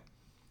wanted to go.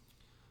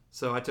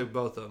 So I took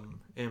both of them,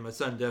 and my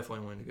son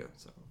definitely wanted to go.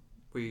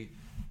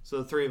 So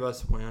the three of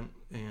us went,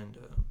 and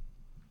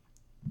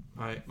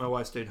my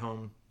wife stayed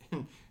home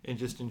and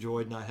just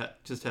enjoyed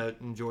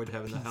enjoyed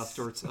having the house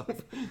to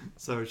herself.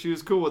 So she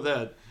was cool with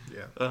that.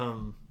 Yeah.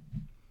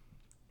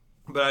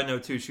 But I know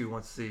too she would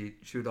like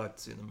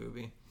to see the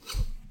movie.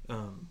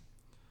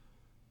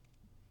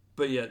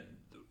 But yet,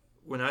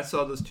 when I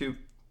saw those two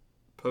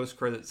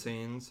post-credit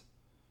scenes,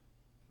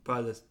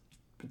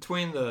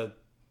 between the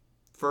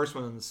first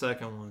one and the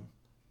second one,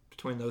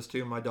 between those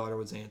two, my daughter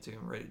was antsy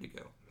and ready to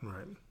go.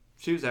 Right.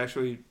 She was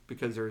actually,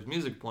 because there was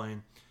music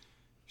playing,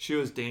 she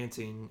was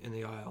dancing in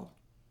the aisle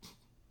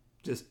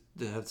just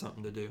to have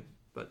something to do.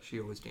 But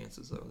she always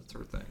dances, though. That's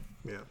her thing.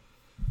 Yeah.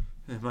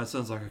 And my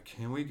son's like,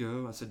 can we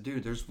go? I said,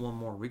 dude, there's one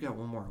more. We got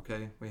one more,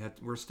 okay?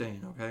 We're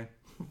staying, okay?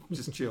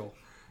 Just chill.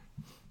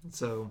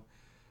 So,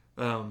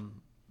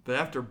 but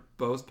after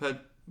both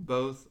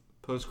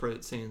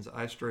post-credit scenes,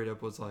 I straight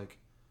up was like,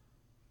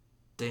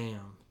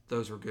 damn,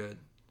 those were good.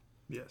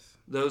 Yes.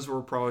 Those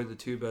were probably the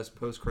two best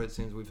post-credit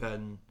scenes we've had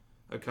in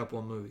a couple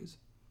of movies.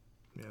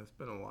 Yeah, it's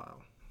been a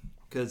while.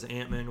 Because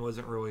Ant-Man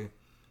wasn't really...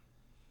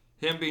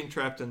 Him being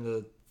trapped in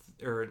the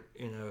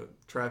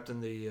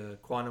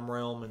quantum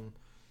realm and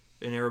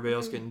everybody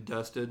else getting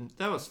dusted,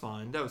 that was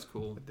fine. That was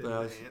cool.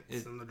 But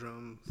ants on the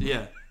drums.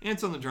 Yeah,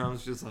 ants on the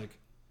drums, just like...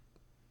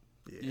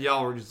 Yeah.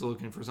 Y'all were just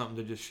looking for something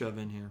to just shove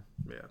in here.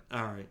 Yeah.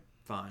 All right,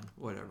 fine,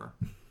 whatever.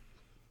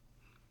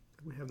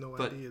 We have no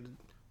idea.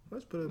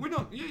 Let's put a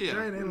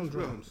giant ant on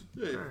drums.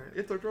 Yeah, right.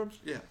 if they're drums,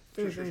 yeah.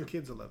 Anything,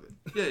 kids will love it.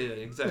 Yeah,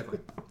 exactly.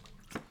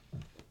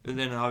 And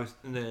then I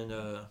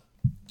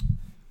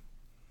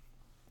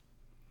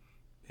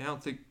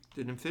don't think,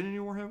 did Infinity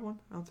War have one?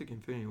 I don't think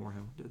Infinity War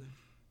had one, did they?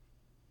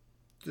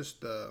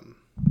 Just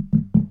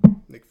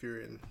Nick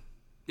Fury and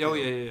Oh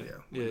yeah.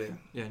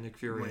 Nick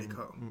Fury when he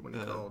called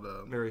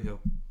Murray Hill.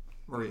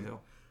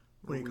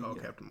 When he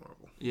called Captain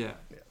Marvel. Yeah.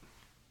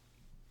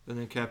 And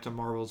then Captain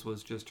Marvel's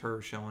was just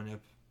her showing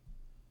up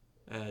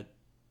at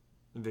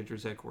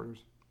Avengers headquarters.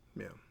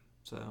 Yeah.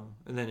 So,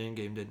 and then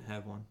Endgame didn't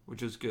have one,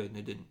 which was good, and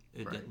it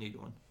didn't need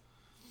one.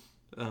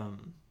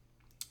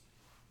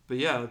 But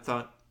yeah, I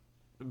thought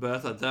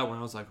that one,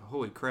 I was like,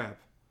 holy crap.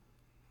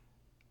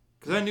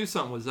 Because I knew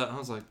something was up. I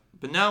was like,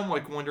 but now I'm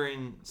like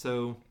wondering,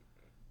 so,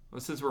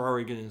 well, since we're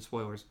already getting into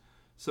spoilers,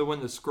 so when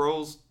the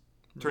Skrulls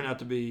turn out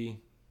to be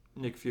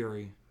Nick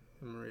Fury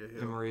and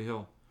Maria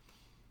Hill,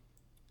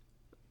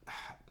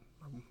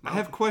 I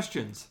have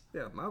questions.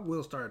 Yeah, my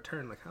wheels started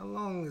turning. Like, how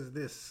long has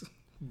this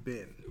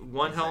been?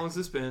 One, how long has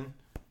this been?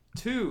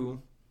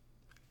 Two,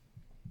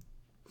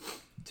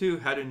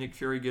 how did Nick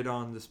Fury get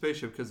on the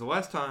spaceship? Because the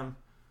last time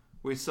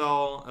we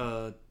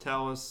saw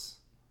Talos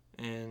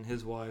and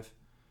his wife,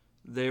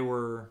 they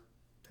were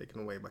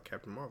taken away by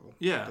Captain Marvel.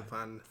 Yeah,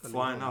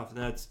 flying off,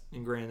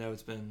 and granted that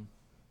it's been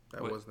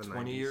that was the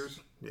 20 90s. Years.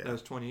 Yeah, that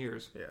was 20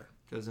 years. Yeah,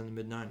 because in the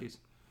mid-90s.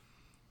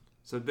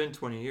 So it'd been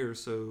 20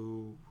 years.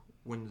 So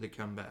when did they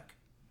come back?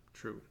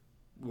 True.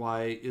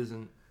 Why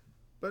isn't?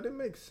 But it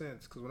makes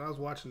sense because when I was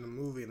watching the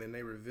movie and then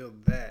they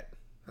revealed that,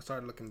 I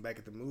started looking back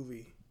at the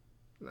movie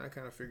and I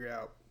kind of figured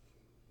out,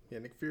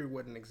 Nick Fury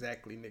wasn't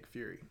exactly Nick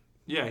Fury.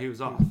 Yeah, he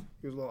was off.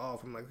 He was a little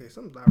off. I'm like, hey,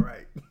 something's not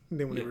right. And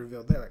then when they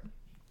revealed that, like,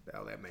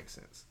 oh, that makes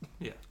sense.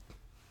 Yeah.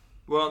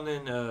 Well, and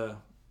then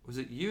was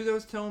it you that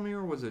was telling me,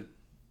 or was it?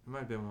 It might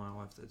have been my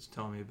wife that's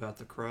telling me about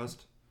the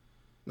crust.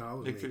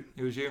 No, it was me.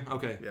 It was you?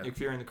 Okay. Yeah. Nick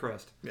Fury and the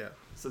crust. Yeah.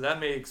 So that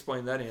may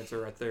explain that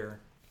answer right there.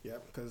 Yeah,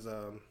 because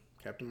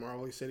Captain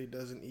Marvel, he said he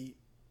doesn't eat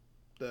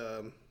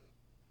the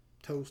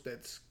toast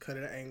that's cut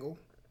at an angle.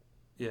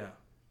 Yeah.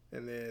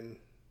 And then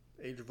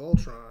Age of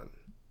Ultron,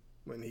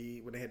 when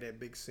they had that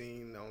big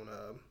scene on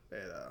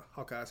at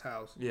Hawkeye's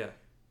house. Yeah.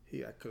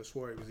 I could have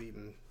swore he was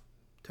eating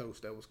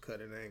toast that was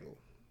cut at an angle.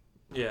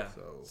 Yeah.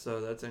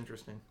 So that's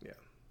interesting. Yeah.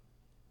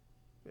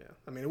 Yeah.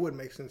 I mean, it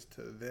wouldn't make sense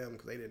to them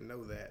because they didn't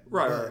know that.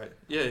 Right.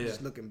 Yeah.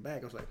 Just looking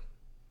back, I was like,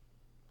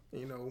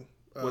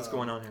 what's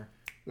going on here?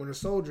 Winter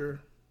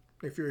Soldier,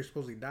 Nick Fury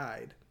supposedly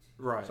died.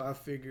 Right. So I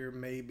figure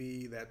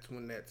maybe that's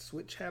when that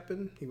switch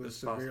happened. He was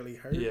severely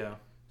hurt. Yeah.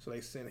 So they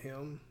sent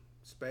him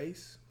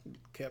space,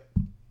 kept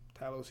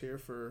Talos here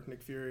for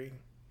Nick Fury.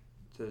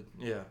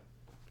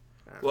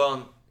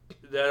 Well,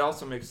 that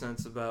also makes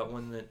sense about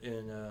when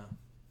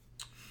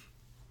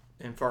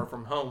in Far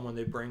From Home when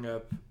they bring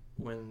up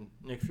when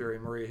Nick Fury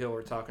and Maria Hill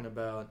are talking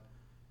about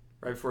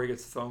right before he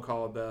gets the phone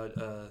call about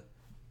a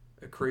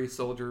Kree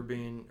soldiers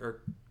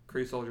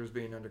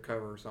being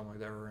undercover or something like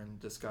that, or in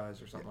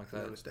disguise or something like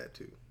that. I noticed that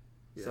too.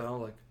 Yeah. So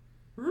I'm like,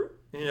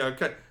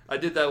 I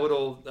did that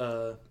little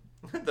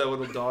that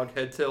little dog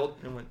head tilt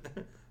and went.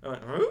 I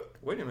went,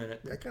 wait a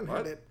minute. I kind of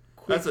had that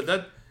quick. And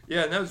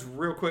that was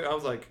real quick. I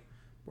was like,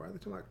 why are they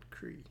talking about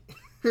Kree?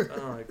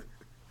 I'm like,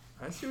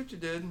 I see what you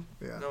did.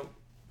 Yeah. No,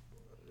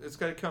 it's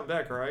got to come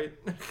back, right?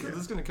 This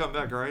is going to come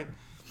back, right?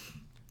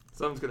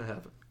 Something's going to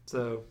happen.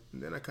 So.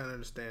 And then I kind of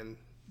understand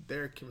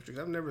their chemistry.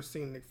 I've never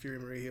seen Nick Fury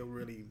and Maria Hill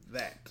really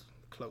that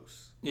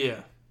close.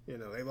 Yeah.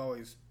 They've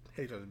always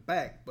had each other's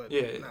back, but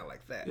not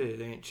like that. Yeah,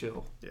 they ain't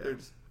chill. Yeah.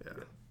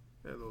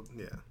 They're a little,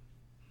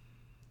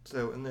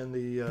 So, and then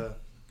the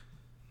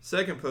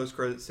second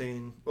post-credit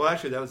scene. Well,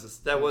 actually, that was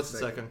the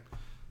second.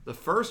 The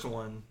first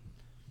one.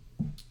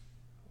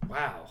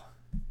 Wow.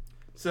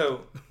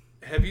 So,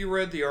 have you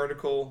read the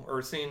article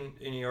or seen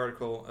any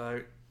article?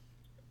 I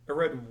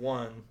read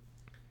one.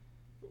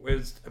 It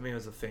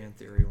was a fan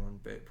theory one,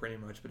 pretty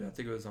much, but I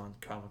think it was on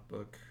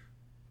comicbook.com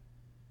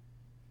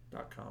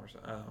or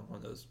something. I don't know, one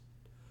of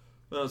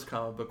those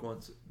comic book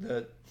ones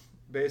that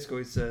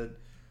basically said,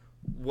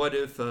 what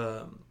if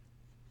that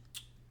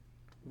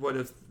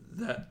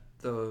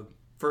the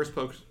first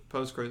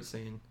post-credit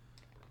scene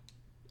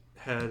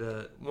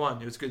had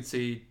one, it was good to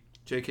see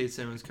J.K.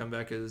 Simmons come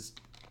back as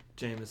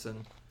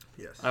Jameson.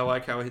 Yes. I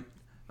like how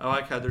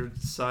they're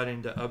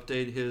deciding to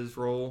update his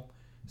role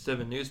instead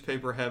of a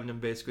newspaper, having him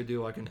basically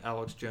do like an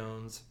Alex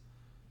Jones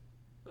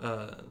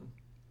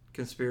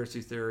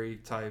conspiracy theory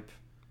type.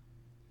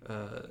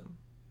 Pretty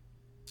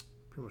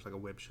much like a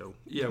web show.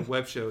 Yeah,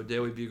 web show,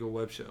 Daily Bugle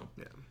web show.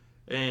 Yeah.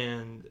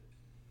 And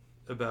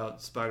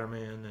about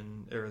Spider-Man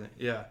and everything.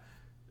 Yeah.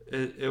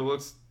 It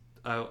looks.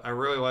 I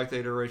really like the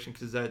iteration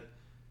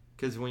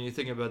because when you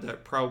think about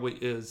that, probably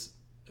is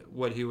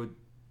what he would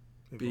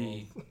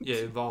be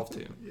evolved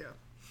to. Yeah.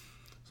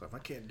 So if I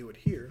can't do it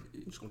here,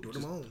 I'm just gonna do it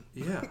on my own.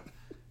 Yeah.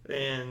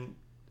 And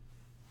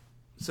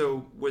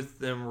so with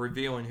them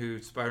revealing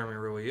who Spider-Man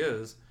really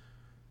is,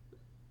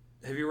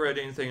 have you read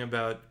anything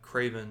about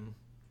Kraven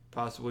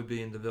possibly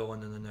being the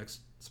villain in the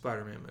next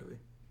Spider-Man movie?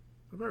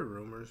 I've heard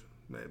rumors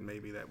that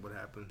maybe that would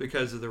happen.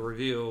 Because of the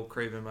reveal,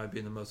 Kraven might be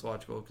the most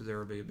logical because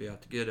everybody would be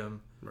out to get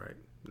him. Right.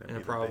 And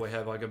he'll probably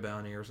have like a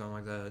bounty or something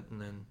like that,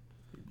 and then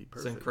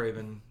send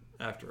Kraven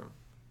after him.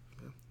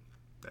 Yeah.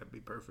 That'd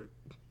be perfect.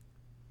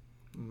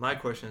 My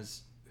question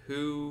is,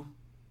 who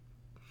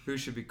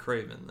should be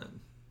Kraven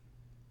then?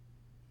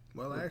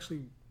 Well,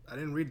 I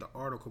didn't read the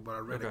article, but I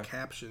read a Okay.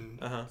 caption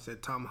Uh-huh.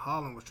 said Tom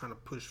Holland was trying to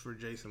push for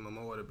Jason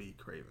Momoa to be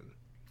Kraven.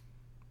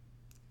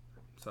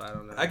 So I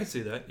don't know. I could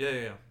see that.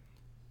 Yeah.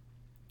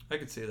 I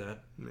could see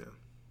that. Yeah.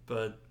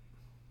 But,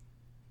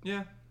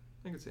 yeah,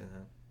 I could see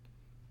that.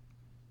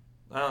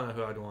 I don't know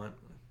who I'd want.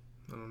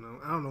 I don't know.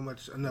 I don't know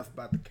enough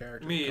about the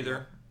character. Me to come either.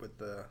 up with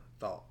the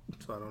thought,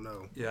 so I don't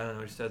know. Yeah, I don't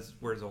know. He says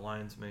wears a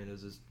lion's mane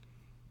as his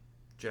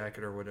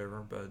jacket or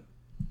whatever, but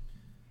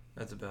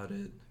that's about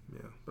it.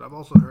 Yeah, but I've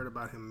also heard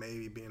about him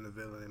maybe being a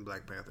villain in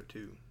Black Panther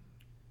 2.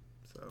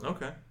 So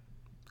Okay.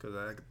 because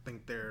I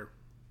think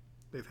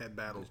they've had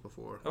battles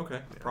before. Okay.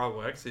 Yeah.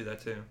 Probably. I can see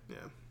that too.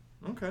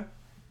 Yeah. Okay.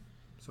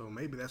 So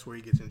maybe that's where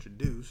he gets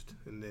introduced,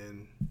 and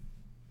then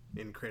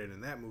in credit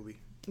in that movie,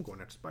 I'm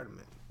going after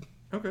Spider-Man.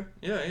 Okay.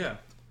 Yeah.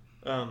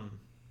 All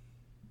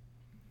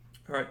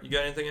right. You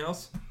got anything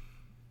else?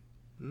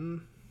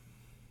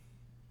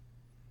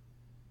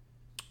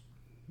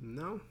 No,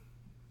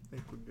 I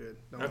think we're good.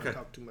 Don't want Okay. to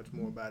talk too much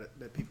more about it.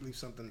 That people leave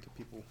something to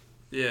people.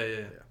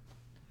 Yeah.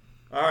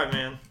 All right,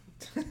 man.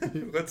 So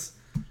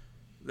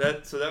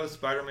that was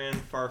Spider-Man: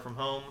 Far From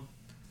Home.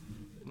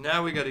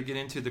 Now we got to get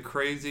into the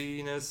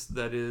craziness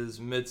that is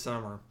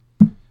Midsommar.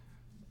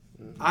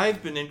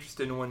 I've been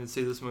interested in wanting to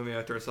see this movie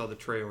after I saw the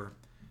trailer.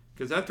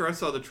 Because after I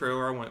saw the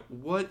trailer, I went,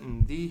 what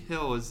in the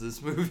hell is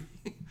this movie?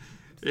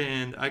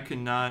 And I could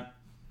not...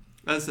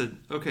 I said,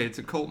 okay, it's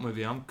a cult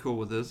movie. I'm cool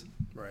with this.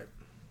 Right.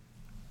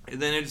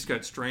 And then it just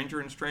got stranger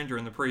and stranger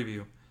in the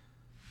preview.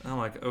 And I'm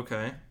like,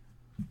 okay.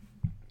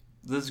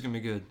 This is going to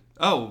be good.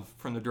 Oh,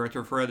 from the director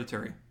of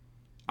Hereditary.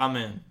 I'm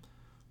in.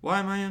 Why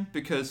am I in?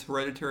 Because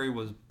Hereditary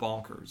was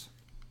bonkers.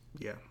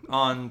 Yeah.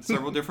 On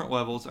several different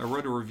levels. I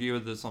wrote a review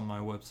of this on my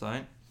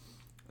website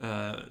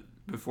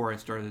before I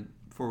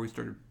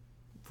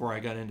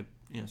got into,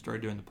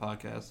 started doing the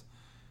podcast.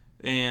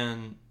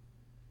 And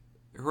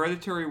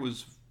Hereditary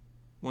was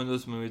one of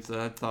those movies that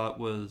I thought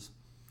was,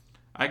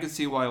 I could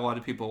see why a lot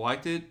of people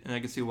liked it, and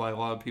I could see why a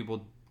lot of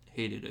people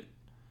hated it.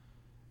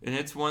 And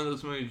it's one of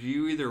those movies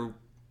you either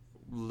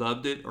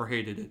loved it or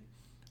hated it.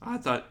 I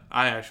thought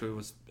I actually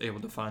was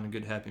able to find a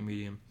good happy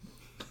medium.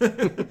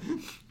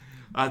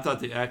 I thought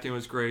the acting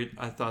was great.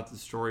 I thought the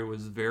story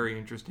was very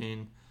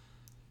interesting.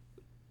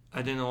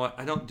 I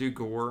don't do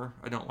gore.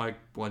 I don't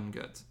like blood and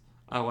guts.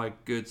 I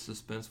like good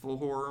suspenseful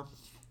horror.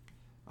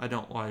 I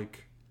don't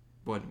like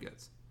blood and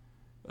guts.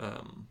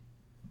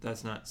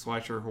 That's not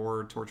slasher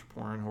horror, torture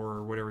porn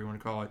horror, whatever you want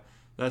to call it.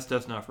 That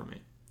stuff's not for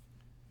me.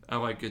 I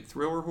like good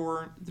thriller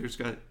horror. There's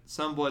got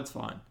some blood's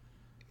fine.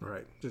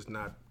 Right. Just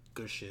not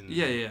gushing.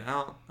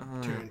 Yeah.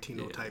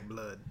 Tarantino type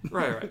blood.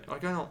 Right.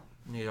 Like, I don't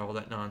need all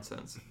that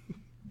nonsense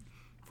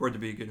for it to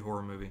be a good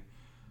horror movie.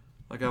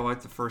 Like, I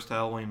like the first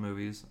Halloween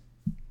movies.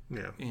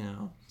 Yeah.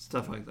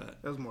 Stuff like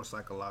that. That was more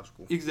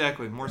psychological.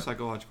 Exactly. More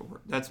psychological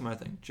horror. That's my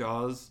thing.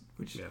 Jaws,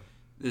 which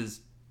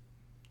is...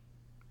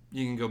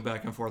 You can go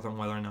back and forth on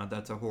whether or not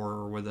that's a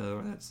horror or whether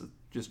that's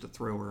just a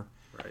thriller.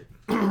 Right.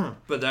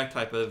 But that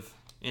type of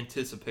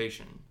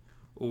anticipation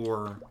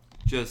or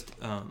just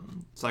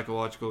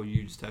psychological,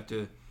 you just have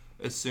to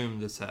assume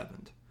this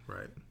happened.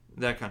 Right.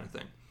 That kind of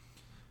thing.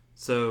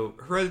 So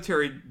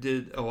Hereditary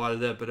did a lot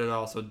of that, but it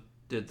also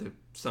did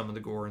some of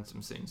the gore and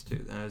some scenes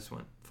too. And I just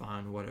went,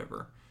 fine,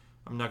 whatever.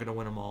 I'm not going to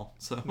win them all.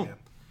 So Yeah,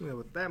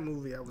 with that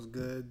movie, I was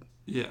good.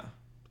 Yeah.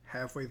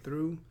 Halfway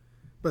through.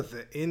 But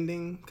the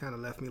ending kind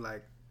of left me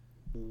like,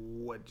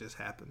 what just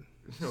happened?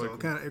 So it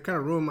kind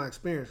of ruined my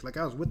experience. Like,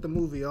 I was with the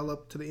movie all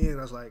up to the end.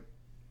 I was like,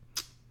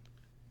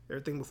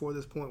 everything before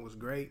this point was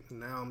great, and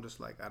now I'm just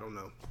like, I don't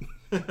know.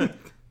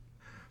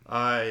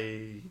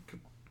 And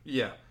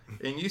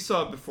you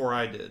saw it before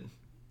I did.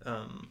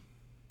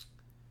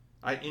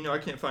 I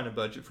can't find a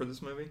budget for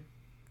this movie.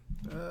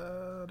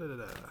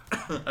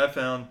 I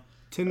found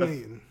 10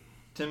 million.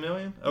 10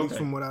 million? At least Okay.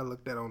 from what I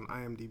looked at on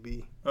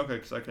IMDb. Okay,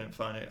 because I couldn't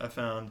find it. I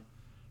found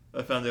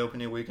the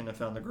opening week and I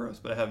found the gross,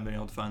 but I haven't been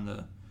able to find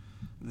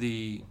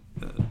the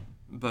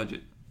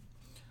budget.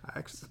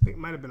 I think it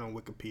might have been on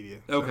Wikipedia.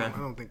 Okay. I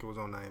don't think it was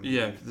on IMDb.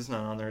 Yeah, because it's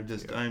not on there.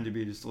 Just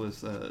IMDb just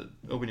lists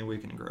opening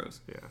weekend and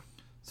gross. Yeah.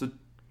 So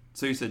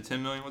you said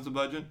 10 million was the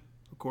budget?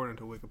 According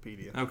to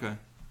Wikipedia. Okay,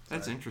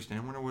 that's interesting. I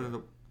wonder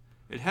what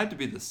it had to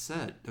be the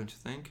set, don't you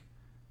think?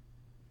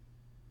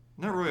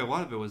 Not really a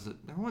lot of it was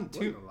it. There wasn't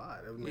too. Wasn't a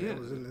lot. It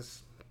was in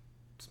this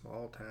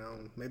small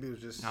town. Maybe it was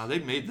just. No, they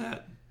made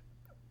that.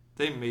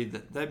 They made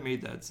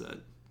that set.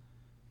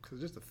 Cause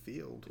it's just a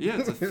field.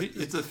 Yeah,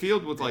 it's a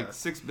field with like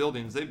 6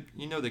 buildings.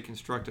 They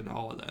constructed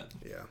all of that.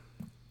 Yeah.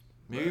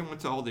 Maybe it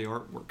went to all the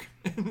artwork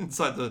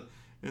inside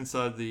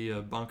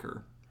the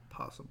bunker.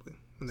 Possibly,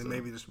 and then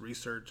maybe just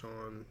research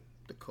on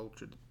the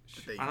culture.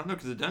 I don't know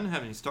because it doesn't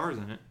have any stars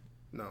in it.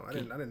 No, I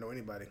didn't know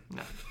anybody.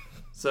 No.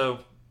 So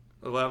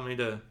allow me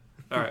to.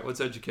 All right,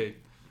 let's educate.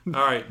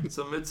 All right,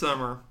 so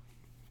Midsommar.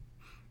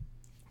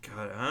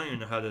 God, I don't even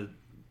know how to.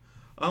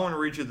 I want to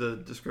read you the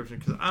description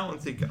because I don't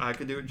think I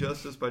could do it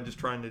justice by just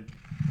trying to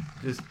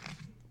just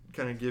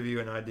kind of give you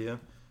an idea.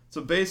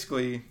 So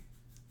basically,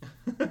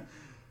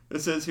 it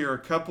says here a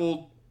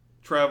couple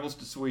travels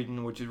to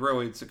Sweden, which is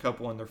really it's a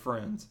couple and their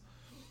friends.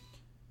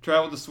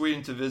 Travel to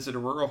Sweden to visit a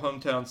rural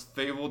hometown's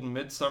fabled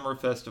midsummer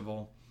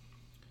festival.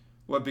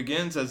 What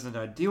begins as an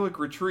idyllic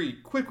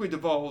retreat quickly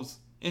devolves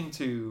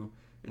into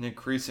an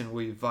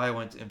increasingly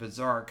violent and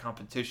bizarre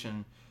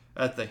competition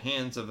at the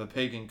hands of a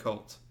pagan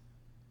cult.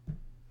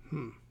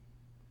 You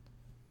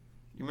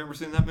remember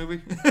seeing that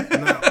movie?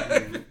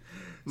 No.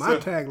 My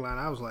tagline,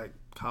 I was like,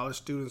 college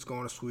students go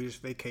on a Swedish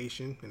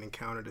vacation and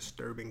encounter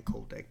disturbing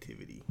cult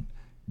activity.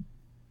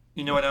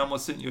 You know what? I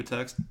almost sent you a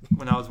text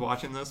when I was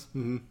watching this.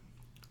 Mm-hmm.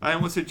 I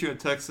almost sent you a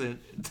text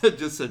that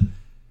just said,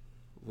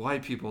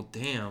 "White people,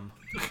 damn."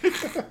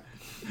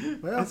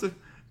 Well,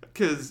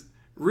 because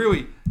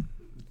really,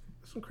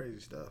 some crazy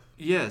stuff.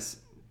 Yes,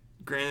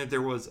 granted,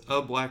 there was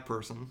a black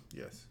person.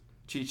 Yes,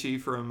 Chi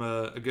from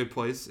A Good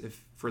Place.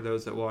 If for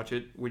those that watch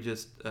it, we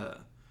just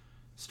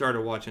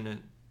started watching it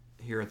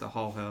here at the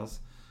Hall House.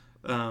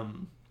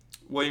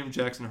 William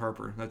Jackson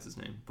Harper, that's his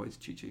name, plays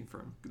Chi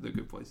from The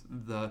Good Place.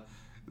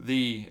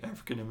 The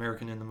African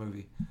American in the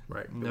movie.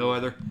 Right. No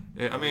other.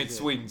 I mean, it's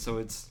Sweden, so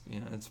it's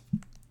it's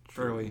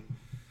fairly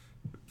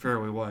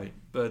white.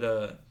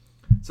 But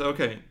so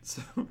the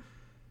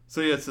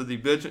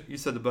budget. You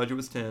said the budget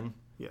was 10.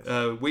 Yes.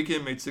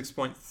 Weekend made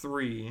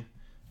 6.3.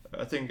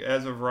 I think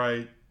as of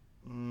right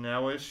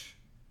nowish.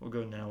 We'll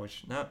go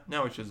nowish.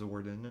 Nowish is a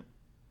word, isn't it?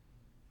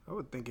 I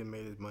would think it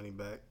made its money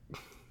back.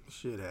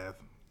 Should have.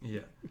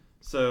 Yeah.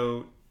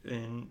 So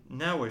in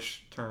nowish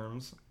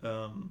terms,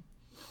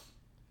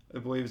 I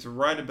believe it's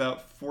right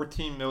about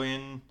 14.8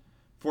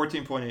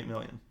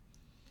 million.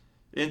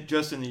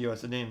 Just in the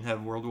U.S. It didn't even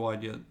have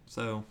worldwide yet.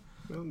 So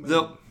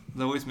they'll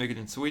always make it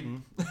in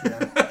Sweden.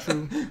 Yeah,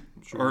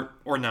 true.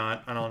 Or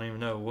not. I don't even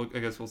know. I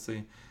guess we'll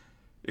see.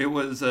 It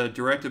was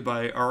directed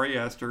by Ari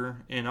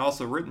Aster and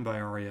also written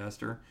by Ari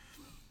Aster.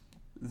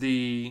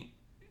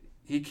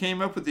 He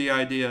came up with the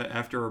idea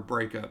after a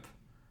breakup.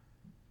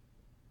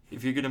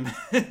 If you could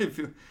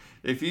imagine,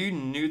 if you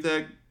knew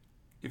that,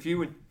 if you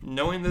would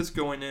knowing this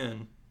going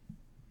in,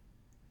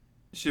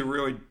 it should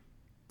really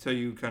tell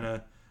you kind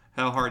of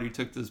how hard he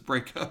took this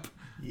breakup.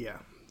 Yeah.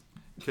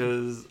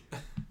 Because,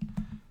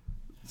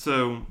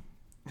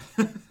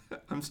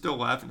 I'm still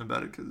laughing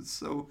about it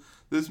because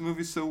this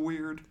movie's so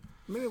weird.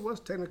 I mean, it was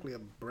technically a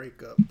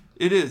breakup.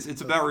 It is.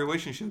 It's about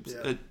relationships.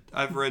 Yeah.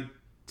 I've read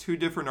 2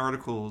 different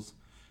articles.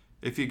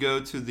 If you go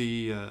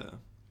to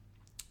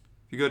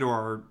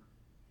our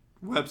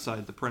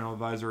website, the Parental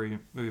Advisory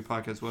Movie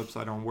Podcast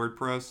website on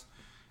WordPress,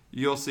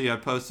 you'll see I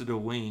posted a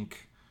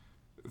link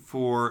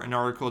for an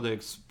article that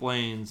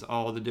explains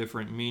all the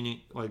different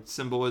meaning, like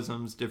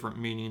symbolisms, different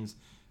meanings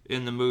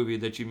in the movie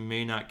that you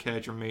may not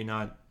catch or may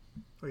not.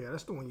 Oh yeah,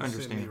 that's the one you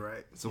sent me,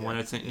 right? It's the one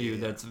I sent you.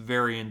 That's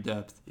very in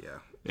depth. Yeah.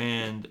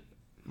 And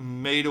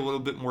made a little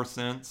bit more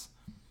sense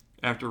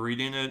after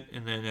reading it,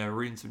 and then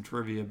reading some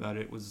trivia about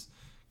it was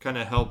kind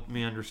of helped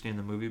me understand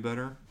the movie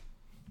better.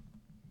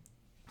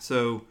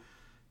 So,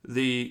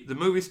 the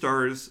movie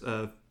stars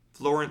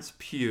Florence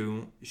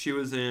Pugh. She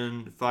was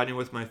in Fighting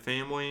with My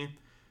Family,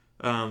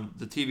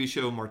 the TV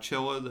show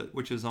Marcella,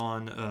 which is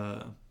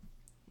on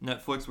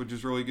Netflix, which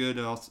is really good.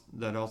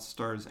 That also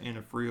stars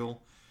Anna Friel,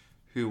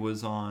 who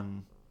was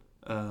on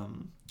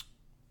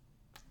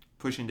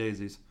Pushing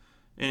Daisies.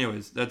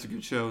 Anyways, that's a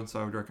good show, and so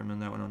I would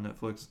recommend that one on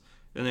Netflix.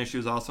 And then she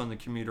was also on The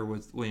Commuter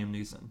with Liam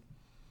Neeson.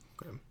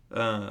 Okay.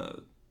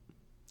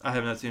 I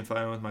have not seen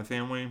Fighting with My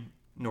Family,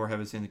 nor have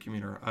I seen The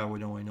Commuter. I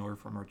would only know her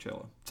from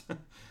Marcella.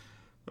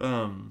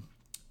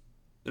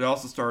 It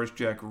also stars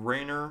Jack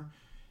Rayner.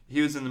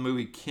 He was in the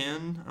movie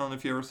Kin. I don't know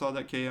if you ever saw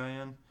that,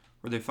 K-I-N,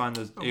 where they find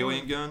the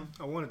alien gun.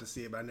 I wanted to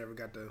see it, but I never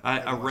got to.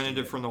 I rented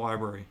it from the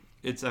library.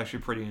 It's actually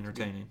pretty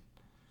entertaining.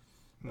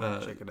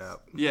 Check it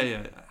out.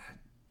 Yeah.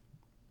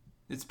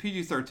 It's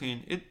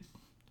PG-13.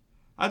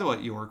 I'd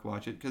let York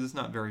watch it because it's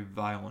not very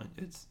violent.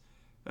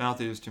 I don't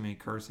think there's too many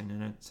cursing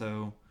in it.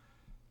 So,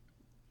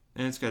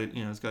 and it's got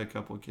a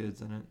couple of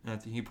kids in it. And I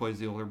think he plays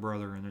the older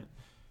brother in it.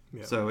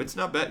 Yeah. So it's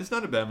not bad. It's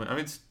not a bad one. I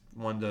mean, it's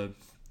one to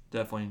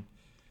definitely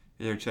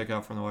either check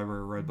out from the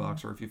library or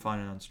Redbox, or if you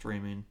find it on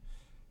streaming,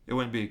 it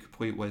wouldn't be a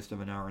complete waste of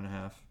an hour and a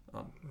half.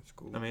 That's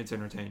cool. I mean, it's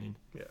entertaining.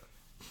 Yeah.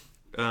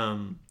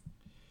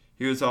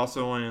 He was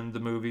also in the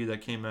movie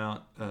that came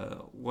out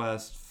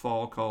last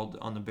fall called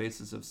On the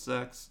Basis of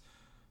Sex,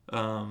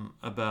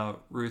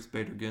 about Ruth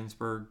Bader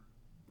Ginsburg,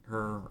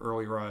 her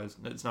early rise.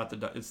 It's not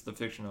it's the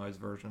fictionalized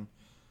version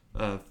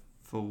of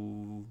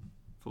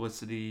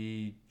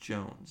Felicity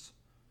Jones.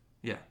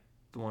 Yeah,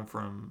 the one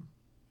from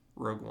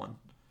Rogue One.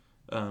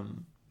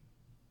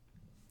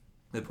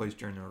 That plays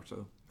Jern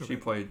Erso. Okay. She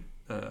played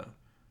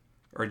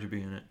RGB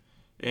in it.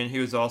 And he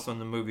was also in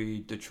the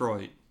movie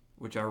Detroit,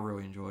 which I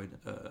really enjoyed.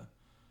 I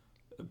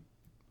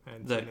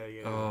haven't seen that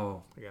yet.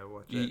 Oh, I gotta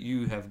watch that.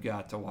 You have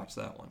got to watch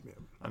that one. Yeah.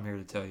 I'm here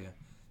to tell you.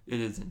 It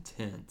is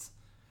intense.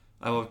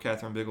 I love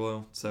Catherine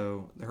Bigelow,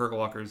 so The Hurt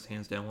Locker is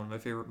hands down one of my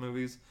favorite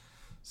movies.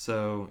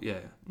 So, yeah.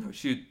 No,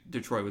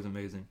 Detroit was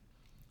amazing.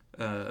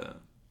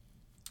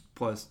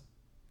 Plus,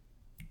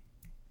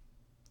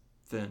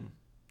 Finn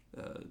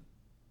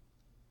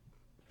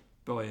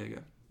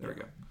Boyega There we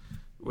go.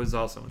 Was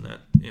also in that.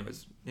 He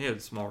had a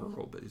smaller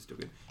role, but he's still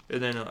good.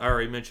 And then I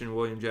already mentioned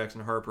William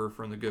Jackson Harper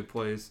from The Good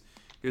Place.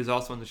 He was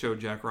also in the show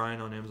Jack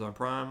Ryan on Amazon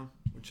Prime,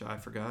 which I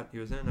forgot he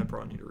was in. I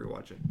probably need to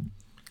rewatch it.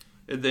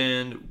 And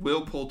then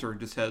Will Poulter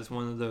just has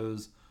one of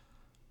those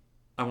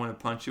I want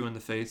to punch you in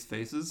the face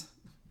faces.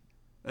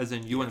 As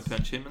in, you want to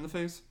punch him in the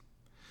face?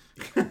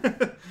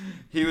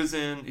 He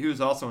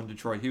was also in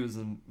Detroit. He was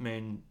the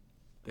main,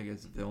 I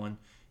guess, villain.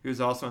 He was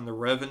also in The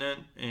Revenant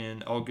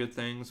and All Good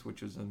Things,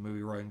 which is a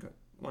movie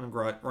one of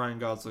Ryan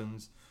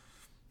Gosling's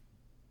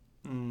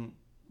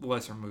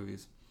lesser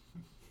movies.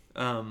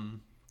 And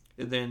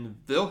then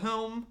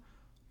Wilhelm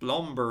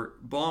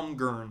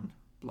Blomgren.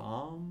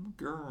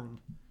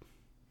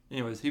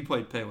 Anyways, he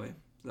played Pele.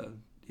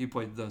 He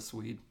played the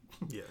Swede.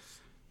 Yes.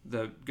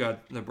 That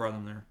brought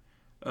him there.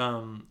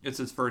 It's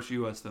his first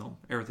U.S. film.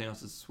 Everything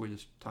else is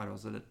Swedish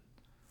titles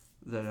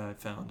that I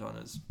found on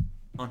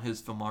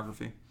his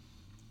filmography.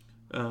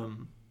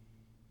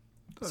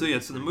 So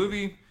the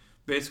movie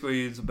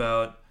basically is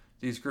about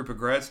these group of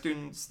grad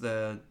students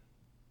that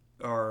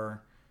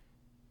are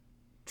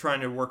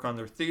trying to work on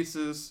their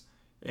thesis,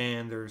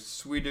 and their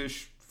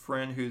Swedish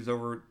friend who's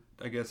over,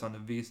 I guess,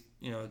 on the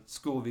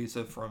school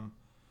visa from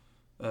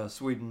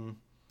Sweden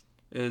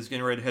is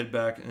getting ready to head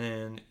back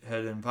and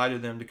had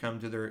invited them to come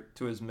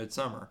to his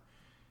midsummer,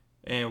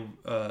 and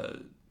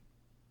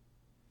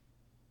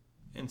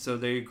so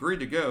they agreed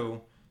to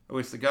go. At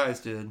least the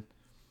guys did.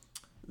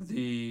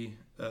 The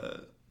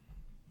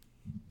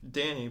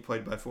Danny,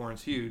 played by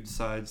Florence Pugh,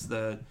 decides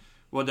that,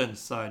 well, doesn't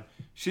decide.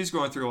 She's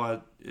going through a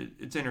lot.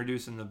 It's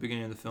introduced in the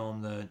beginning of the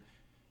film that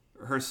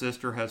her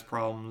sister has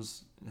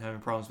problems,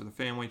 having problems with her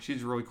family.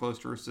 She's really close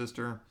to her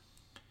sister.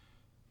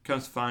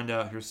 Comes to find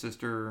out her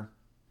sister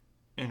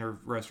and her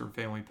rest of her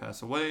family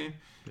pass away.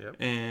 Yep.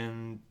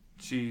 And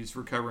she's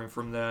recovering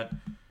from that.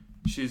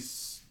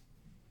 She's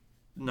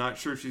not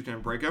sure she's going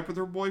to break up with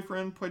her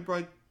boyfriend, played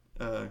by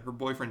her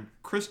boyfriend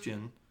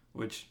Christian,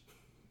 which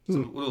is a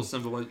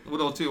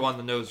little too on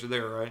the nose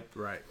there, right?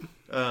 Right.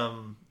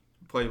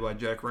 Played by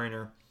Jack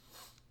Rayner.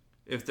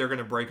 If they're going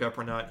to break up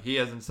or not, he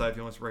hasn't decided if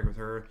he wants to break with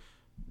her.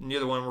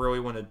 Neither one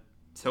really want to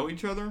tell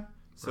each other,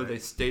 so they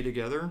stay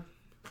together.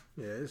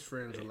 Yeah, his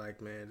friends are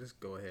like, man, just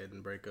go ahead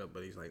and break up.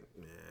 But he's like,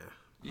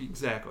 yeah.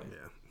 Exactly.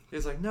 Yeah.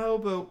 He's like, no,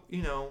 but,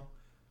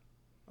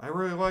 I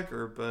really like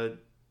her,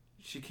 but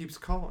she keeps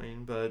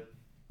calling, but,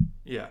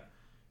 yeah.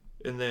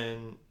 And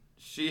then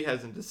she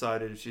hasn't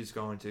decided if she's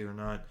going to or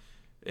not.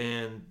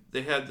 And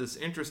they had this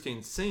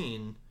interesting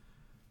scene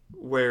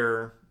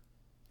where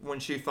when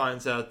she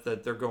finds out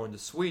that they're going to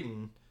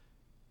Sweden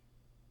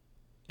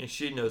and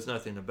she knows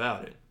nothing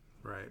about it.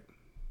 Right.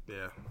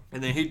 Yeah.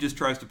 And then he just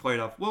tries to play it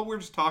off. Well, we're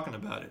just talking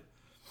about it.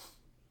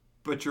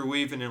 But you're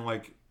leaving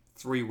in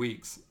 3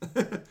 weeks.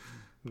 And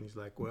he's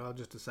like, well, I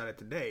just decided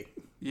today.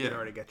 Yeah. You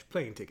already got your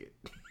plane ticket.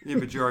 Yeah,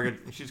 but you already,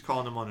 she's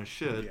calling him on his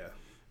shit. Yeah.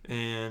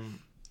 And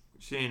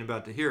she ain't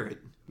about to hear it.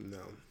 No.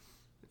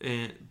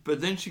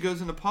 But then she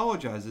goes and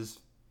apologizes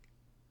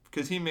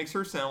because he makes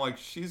her sound like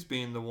she's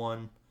being the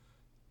one.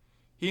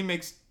 He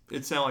makes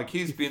it sound like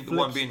he's being the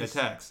one being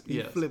attacked.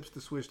 He flips the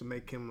switch to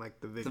make him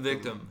like the victim. The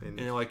victim. And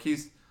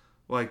he's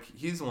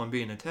the one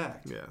being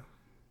attacked. Yeah.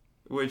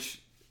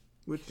 Which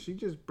she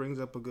just brings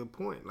up a good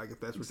point. Like, if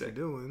that's what you're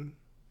doing,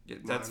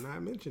 why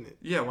not mention it?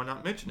 Yeah, why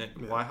not mention it?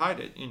 Yeah. Why hide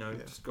it?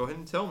 Just go ahead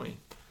and tell me.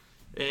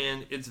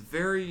 And it's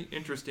very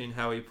interesting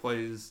how he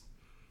plays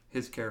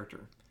his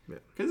character. Yeah.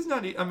 Because it's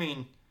not,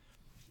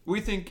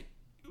 we think,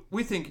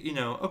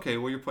 okay,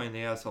 well, you're playing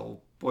the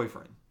asshole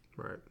boyfriend.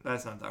 Right.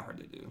 That's not that hard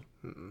to do.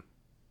 Mm-mm.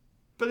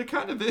 But it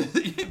kind of is.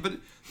 But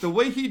the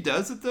way he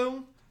does it,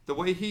 though, the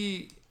way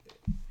he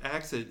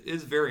acts it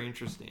is very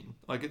interesting.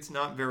 Like, it's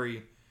not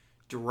very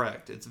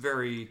direct. It's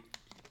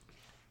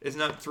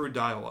not through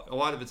dialogue. A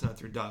lot of it's not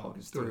through dialogue.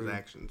 It's through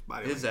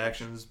his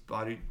actions,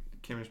 body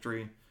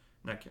chemistry,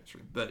 not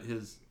chemistry, but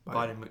his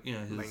body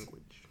his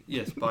language.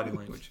 Yes, body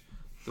language.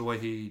 The way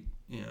he,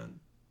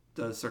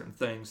 does certain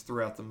things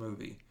throughout the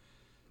movie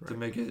to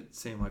make it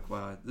seem like,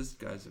 wow, this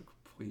guy's a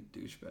complete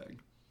douchebag.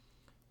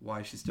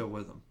 Why is she still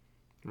with him?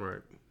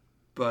 Right.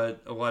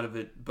 But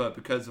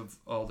because of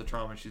all the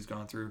trauma she's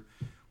gone through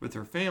with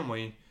her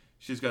family,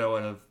 she's got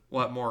a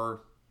lot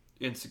more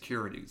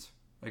insecurities,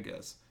 I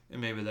guess.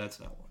 And maybe that's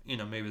not why.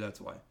 Maybe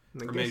that's why.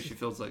 Or maybe she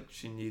feels like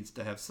she needs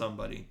to have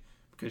somebody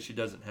because she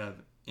doesn't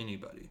have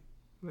anybody.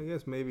 I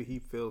guess maybe he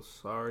feels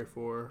sorry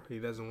for her. He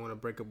doesn't want to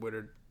break up with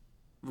her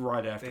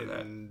right after that.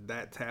 And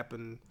that's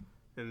happened.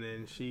 And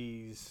then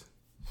she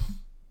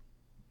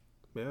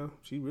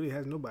really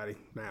has nobody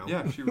now.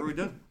 Yeah, she really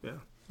doesn't. Yeah.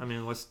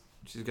 Unless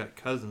she's got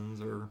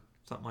cousins or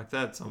something like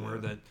that somewhere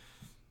that,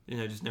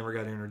 just never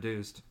got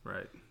introduced.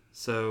 Right.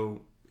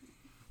 So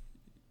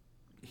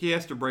he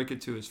has to break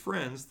it to his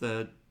friends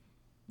that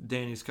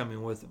Danny's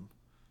coming with him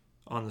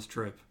on this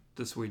trip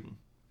to Sweden.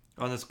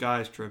 On this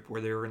guy's trip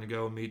where they were going to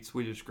go meet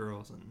Swedish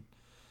girls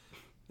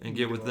and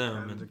get with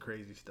them. And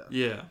crazy stuff.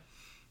 Yeah.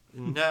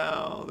 And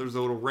now there's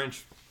a little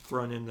wrench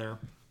thrown in there.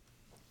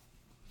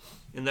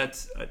 And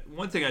that's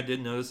one thing I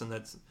did notice, and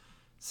that's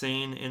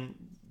scene, and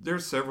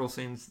there's several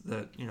scenes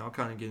that I'll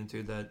kind of get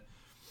into that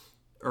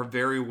are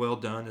very well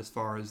done as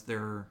far as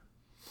they're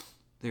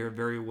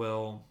very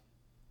well.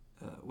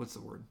 What's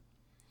the word?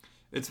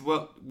 It's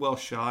well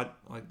shot.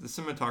 Like the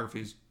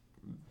cinematography is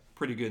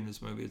pretty good in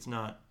this movie. It's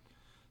not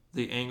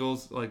the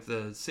angles, like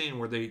the scene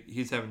where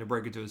he's having to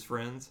break it to his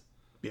friends.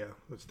 Yeah,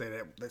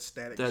 that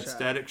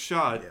static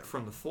shot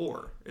from the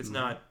floor. It's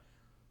not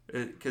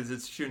because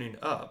it's shooting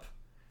up.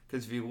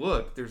 Because if you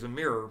look, there's a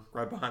mirror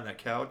right behind that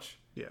couch.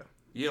 Yeah,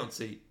 you don't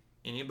see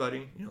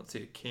anybody. You don't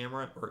see a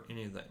camera or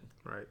anything.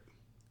 Right.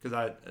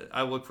 Because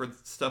I look for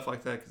stuff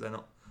like that because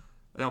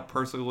I don't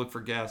personally look for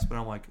gas, but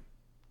I'm like,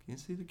 can you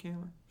see the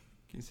camera?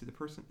 Can you see the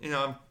person?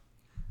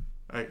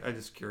 I'm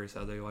just curious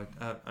how they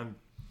I'm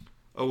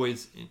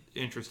always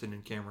interested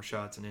in camera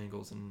shots and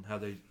angles and how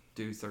they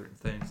do certain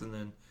things, and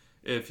then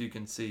if you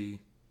can see,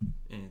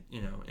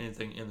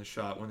 anything in the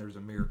shot when there's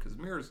a mirror, because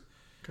mirrors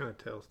kind of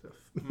tell stuff.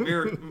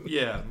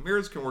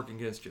 Mirrors can work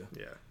against you.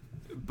 Yeah,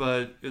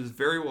 but it was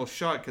very well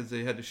shot because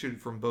they had to shoot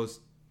it from both.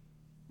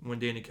 When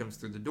Danny comes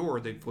through the door,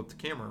 they flip the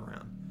camera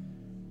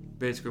around,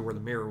 basically where the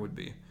mirror would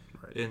be,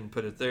 right, and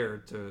put it there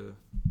to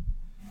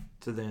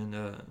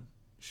then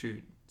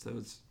shoot. So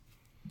it's,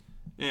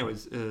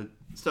 anyways,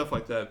 stuff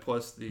like that.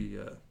 Plus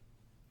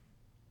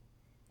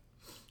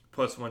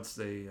plus once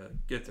they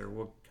get there,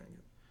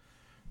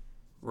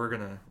 we're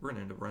gonna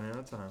end up running out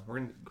of time.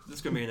 This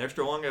is gonna be an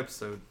extra long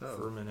episode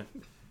for a minute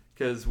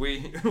because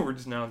we're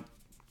just now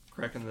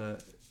cracking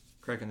the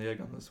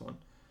egg on this one.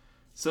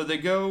 So they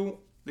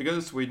go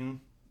to Sweden.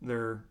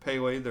 They're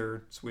Pele,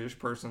 their Swedish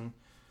person,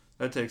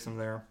 that takes them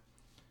there.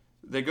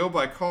 They go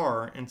by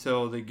car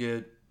until they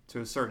get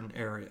to a certain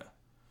area,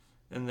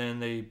 and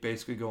then they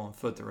basically go on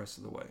foot the rest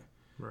of the way.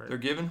 Right. They're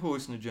given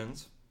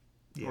hallucinogens,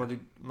 or the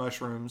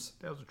mushrooms.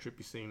 That was a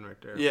trippy scene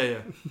right there.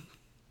 Yeah.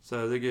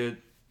 So they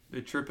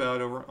trip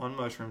out over on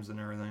mushrooms and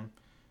everything,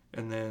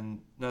 and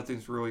then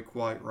nothing's really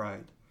quite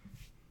right.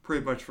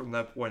 Pretty much from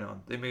that point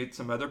on, they meet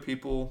some other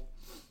people,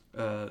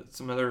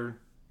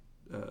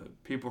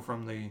 people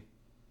from the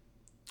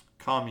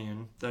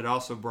commune that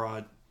also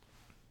brought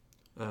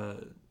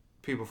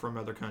people from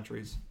other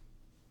countries.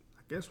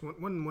 I guess one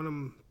of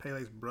them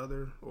Pele's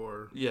brother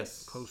or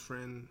close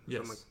friend.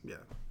 Yes. Yeah.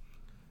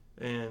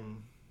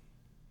 And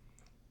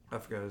I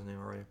forgot his name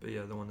already, but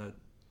yeah,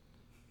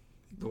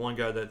 the one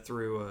guy that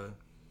threw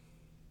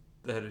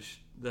that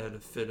had a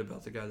fit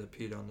about the guy that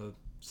peed on the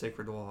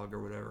sacred log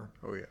or whatever.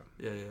 Oh yeah.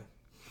 Yeah.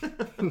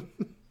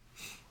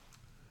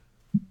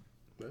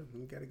 Well,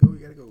 you gotta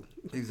go.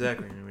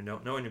 Exactly, and we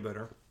don't know any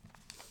better.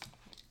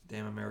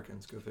 Damn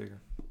Americans, go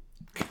figure.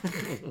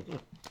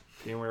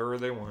 Being wherever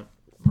they want,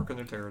 marking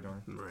their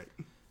territory. Right.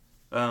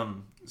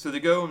 So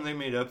they go and they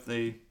meet up.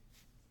 They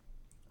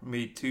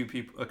meet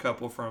a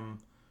couple from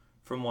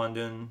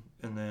London,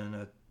 and then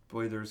I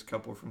believe there's a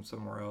couple from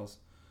somewhere else.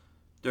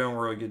 Don't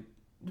really get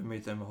to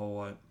meet them a whole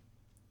lot.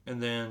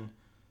 And then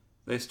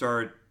they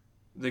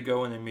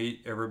go and they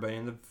meet everybody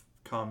in the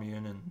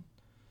commune and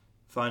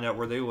find out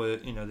where they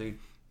live. They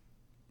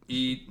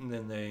eat, and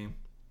then they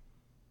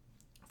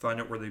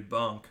find out where they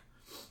bunk.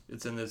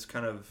 It's in this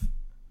kind of,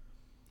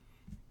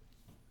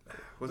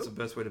 what's the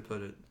best way to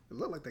put it? It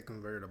looked like they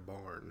converted a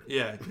barn.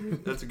 Yeah,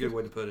 that's a good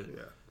way to put it.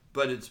 Yeah.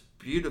 But it's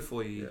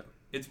beautifully,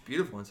 it's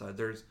beautiful inside.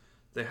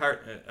 They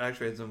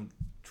actually had some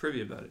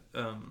trivia about it.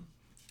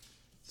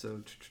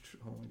 So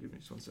hold on, give me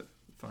just one sec.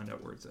 Find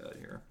out where it's at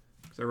here.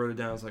 Because I wrote it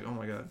down. I was like, oh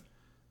my god.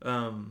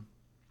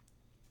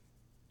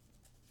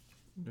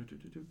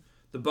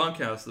 The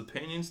bunkhouse. The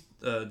paintings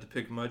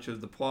depict much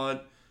of the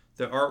plot.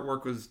 The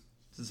artwork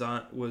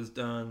was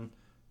done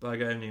by a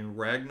guy named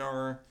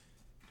Ragnar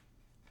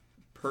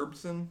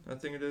Perbson, I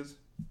think it is.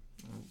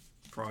 I'm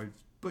probably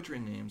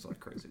butchering names like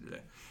crazy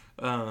today.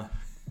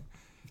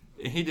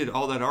 He did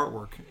all that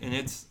artwork,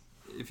 and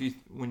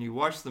when you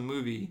watch the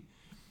movie,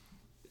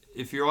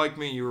 if you're like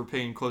me, you were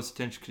paying close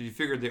attention because you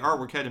figured the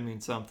artwork had to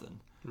mean something.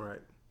 Right.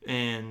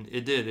 And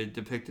it did. It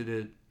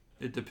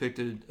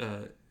depicted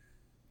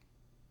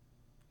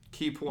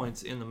key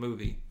points in the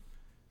movie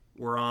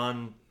were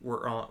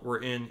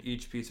in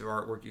each piece of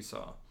artwork you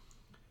saw.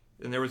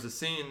 And there was a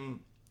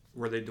scene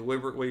where they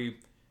deliberately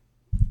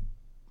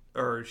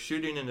are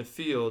shooting in a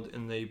field,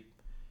 and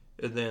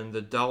then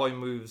the dolly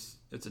moves.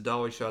 It's a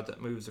dolly shot that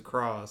moves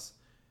across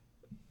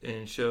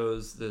and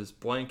shows this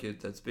blanket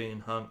that's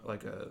being hung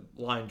like a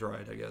line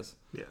dried, I guess.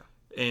 Yeah.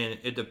 And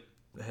it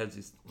has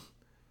these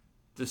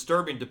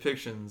disturbing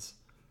depictions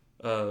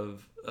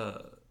of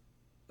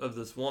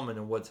this woman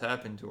and what's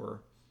happened to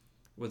her,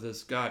 with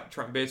this guy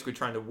basically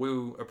trying to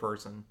woo a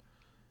person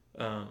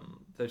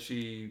that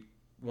she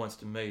wants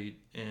to mate.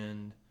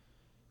 And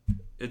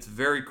it's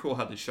very cool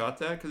how they shot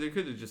that, because they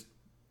could have just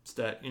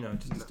a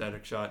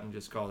static shot and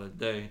just called it a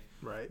day.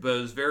 Right. But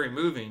it was very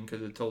moving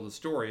because it told the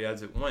story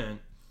as it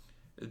went.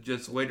 It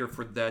just later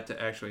for that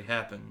to actually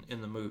happen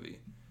in the movie.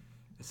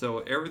 So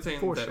everything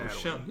that was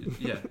shown,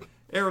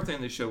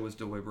 everything they showed was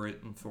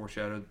deliberate and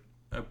foreshadowed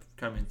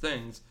upcoming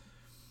things.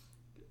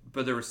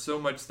 But there was so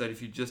much that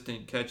if you just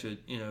didn't catch it,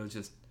 it's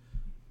just,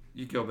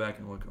 you go back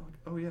and look like,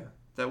 oh yeah,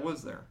 that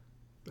was there.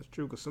 That's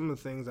true, because some of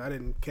the things I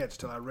didn't catch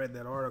till I read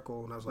that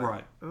article, and I was like,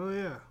 Right. oh,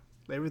 yeah.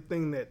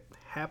 Everything that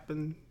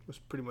happened was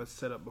pretty much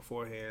set up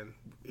beforehand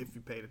if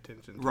you paid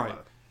attention to Right.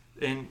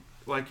 And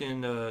like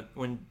in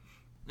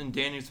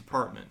Danny's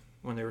apartment,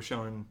 when they were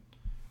showing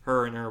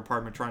her in her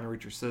apartment trying to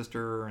reach her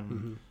sister,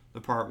 and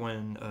the part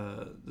when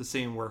the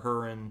scene where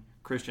her and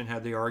Christian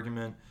had the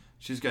argument,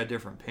 she's got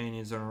different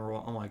paintings on her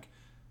wall. I'm like,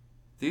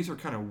 these are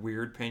kind of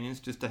weird paintings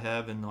just to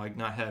have and like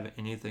not have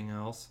anything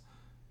else,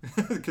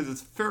 because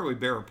it's a fairly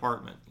bare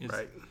apartment.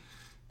 Right.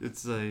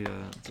 It's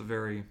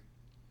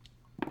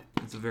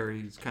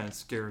very kind of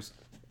scarce,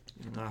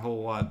 not a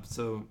whole lot.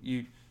 So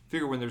you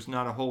figure when there's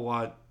not a whole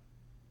lot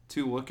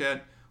to look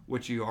at,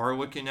 what you are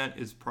looking at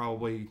is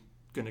probably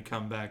going to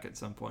come back at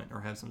some point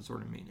or have some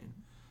sort of meaning.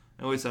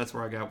 At least that's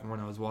where I got when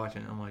I was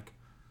watching. I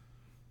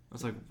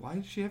was like, why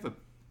did she have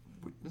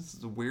this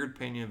is a weird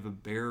painting of a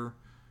bear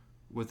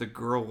with a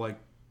girl like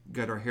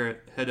got her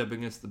head up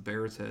against the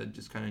bear's head,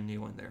 just kind of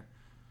kneeling there.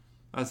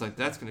 I was like,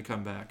 that's going to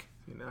come back.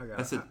 See, now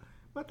I'm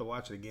about to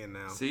watch it again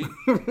now. See?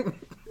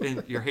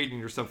 And you're hating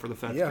yourself for the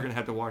fact that you're going to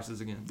have to watch this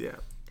again. Yeah.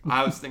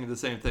 I was thinking the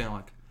same thing. I'm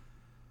like,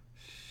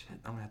 shit,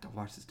 I'm going to have to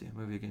watch this damn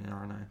movie again,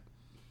 aren't I?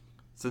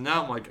 So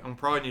now I'm like, I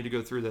probably need to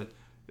go through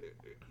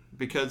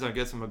because I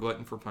guess I'm a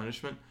glutton for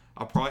punishment,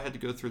 I'll probably have to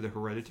go through the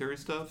Hereditary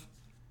stuff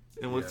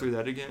and look through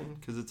that again,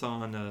 because it's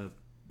on, I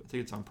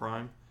think it's on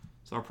Prime.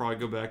 So I'll probably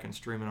go back and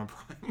stream it on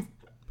Prime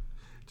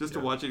just to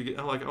watch it again.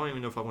 I'm like, I don't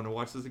even know if I want to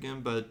watch this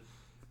again, but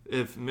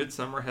if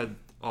Midsommar had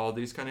all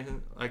these kind of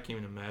things, I can't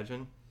even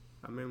imagine.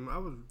 I mean, I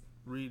was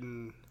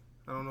reading,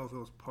 I don't know if it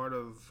was part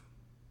of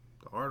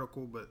the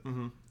article, but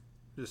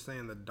just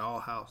saying the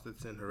dollhouse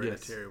that's in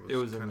Hereditary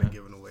was kind of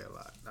giving away a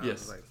lot. I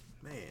was like,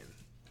 man.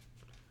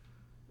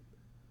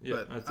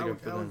 Yeah, but I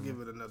would give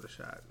it another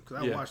shot,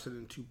 because I watched it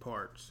in 2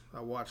 parts. I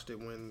watched it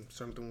when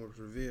something was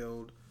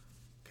revealed,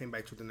 came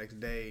back to it the next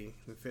day,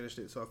 and finished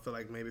it. So I feel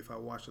like maybe if I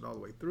watched it all the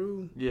way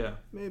through,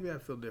 maybe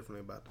I'd feel differently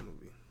about the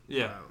movie.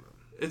 Yeah, I don't know.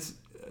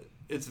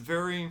 It's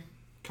very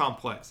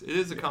complex. It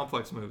is a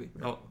complex movie.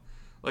 Yeah.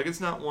 Like, it's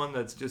not one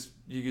that's just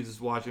you can just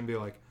watch and be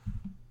like.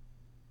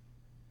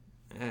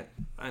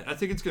 I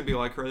think it's going to be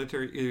like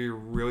Hereditary. Either you're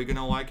really going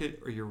to like it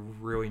or you're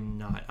really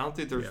not. I don't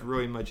think there's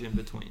really much in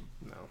between.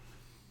 No.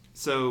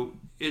 So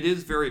it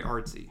is very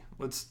artsy.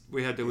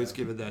 We had to at least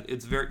give it that.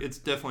 It's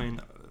definitely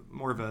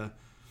more of a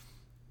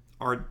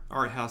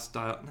art house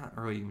style. Not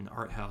really even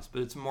art house,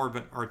 but it's more of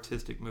an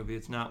artistic movie.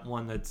 It's not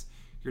one that's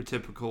your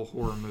typical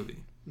horror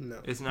movie. No.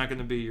 It's not going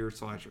to be your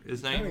slasher.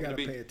 It's not even going to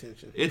be. Pay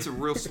attention. It's a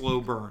real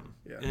slow burn,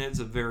 and it's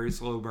a very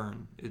slow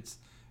burn. It's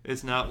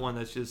not one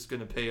that's just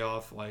going to pay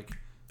off like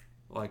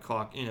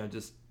clock.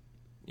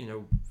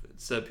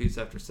 Set piece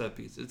after set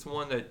piece. It's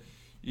one that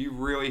you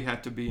really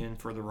have to be in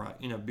for the ride.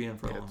 Be in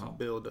for the long haul.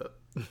 Build up.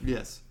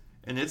 Yes,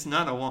 and it's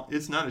not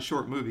a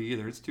short movie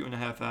either. It's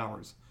 2.5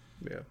 hours.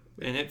 Yeah.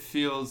 And it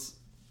feels.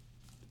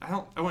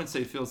 I wouldn't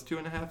say it feels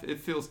 2.5. It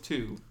feels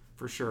 2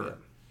 for sure. Yeah.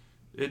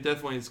 It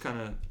definitely is kind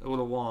of a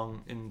little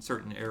long in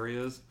certain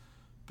areas,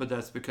 but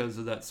that's because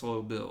of that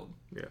slow build.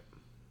 Yeah.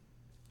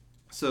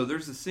 So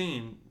there's a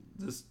scene.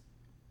 This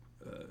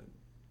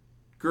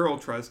girl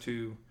tries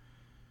to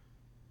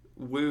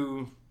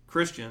woo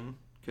Christian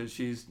because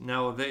she's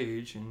now of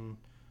age, and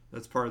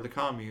that's part of the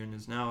commune,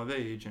 is now of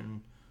age, and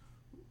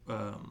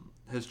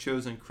has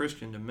chosen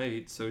Christian to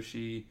mate. So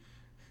she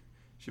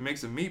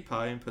makes a meat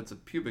pie and puts a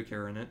pubic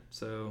hair in it.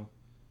 So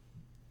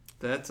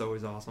that's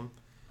always awesome.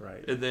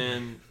 Right. And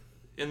then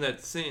in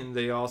that scene,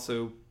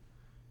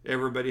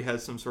 everybody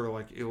has some sort of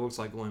like, it looks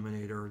like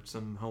lemonade or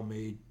some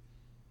homemade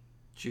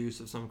juice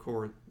of some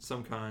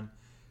kind.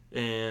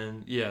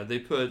 And they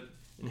put,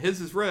 and his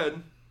is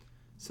red.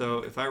 So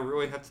if I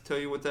really have to tell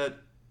you what that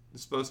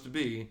is supposed to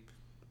be.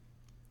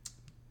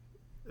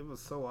 It was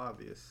so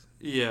obvious.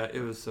 Yeah,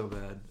 it was so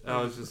bad.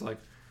 I was just like,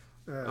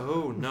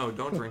 oh no,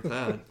 don't drink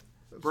that.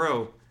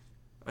 Bro,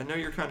 I know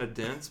you're kind of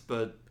dense,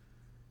 and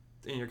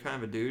you're kind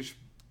of a douche,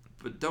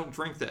 but don't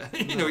drink that.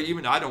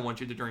 Even I don't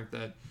want you to drink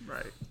that.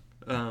 Right.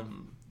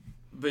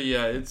 But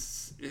yeah, it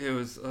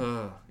was.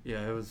 I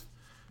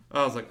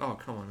was like, oh,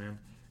 come on, man.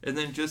 And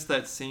then just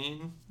that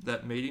scene,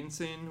 that mating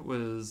scene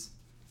was.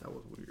 That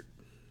was weird.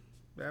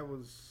 That's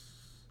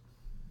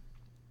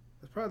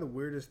probably the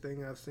weirdest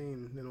thing I've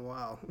seen in a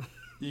while.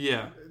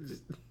 Yeah.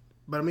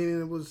 But I mean,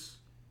 it was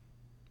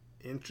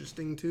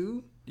interesting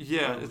too.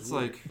 Yeah, it's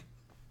weird. Like,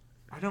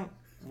 I don't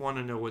want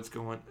to know what's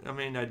going. I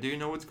mean, I do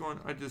know what's going.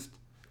 I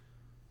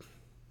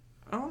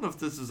don't know if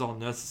this is all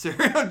necessary.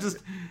 It's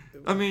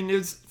from an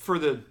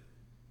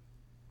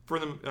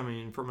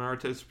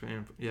artistic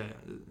standpoint, yeah.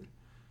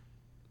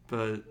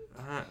 But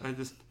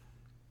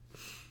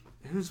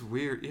it was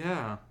weird.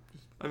 Yeah.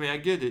 I mean, I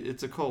get it.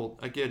 It's a cult.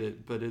 I get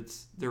it. But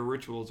their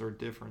rituals are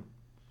different.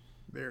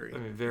 Very.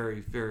 Very,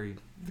 very,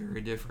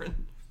 very different.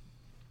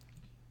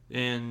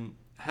 And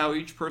how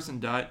each person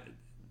died.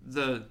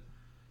 The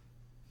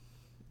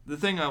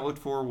thing I looked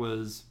for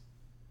was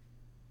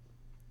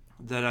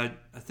that I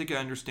think I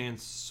understand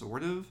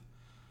sort of.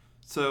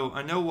 So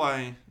I know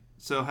why.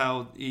 So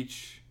how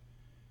each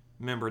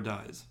member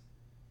dies.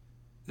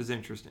 is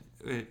interesting.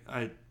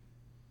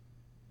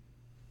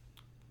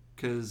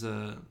 Because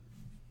the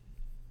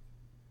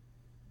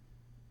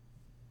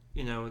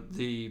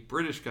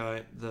British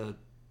guy, the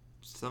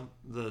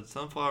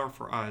sunflower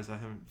for eyes, I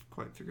haven't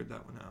quite figured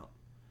that one out.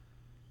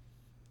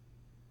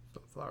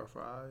 Sunflower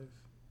for eyes.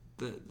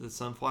 The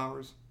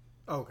sunflowers.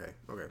 Okay.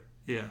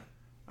 Yeah,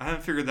 I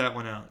haven't figured that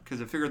one out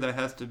because I figured that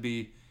has to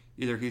be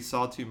either he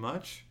saw too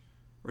much,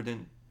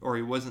 or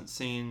he wasn't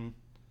seeing.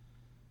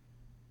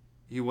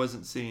 He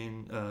wasn't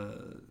seeing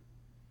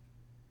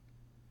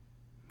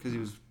because he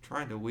was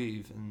trying to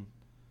weave, and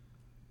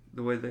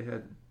the way they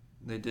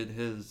did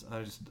his,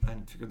 I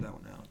hadn't figured that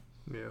one out.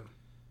 Yeah.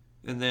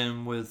 And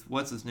then with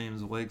what's his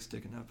name's leg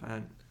sticking up, I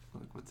had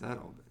like, what's that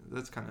all?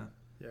 That's kind of.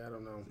 Yeah, I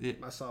don't know. Yeah.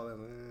 I saw that.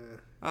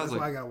 That's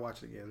why I gotta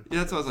watch it again. Yeah,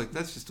 that's why I was like,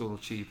 that's just a little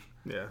cheap.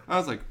 Yeah. I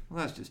was like,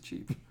 well, that's just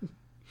cheap.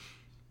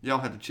 y'all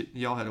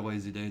had a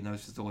lazy day, and that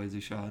was just a lazy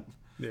shot.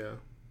 Yeah.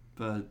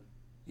 But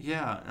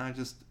yeah, I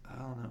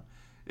don't know.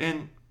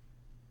 And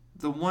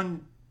the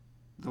one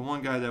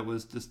guy that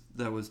was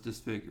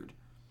disfigured.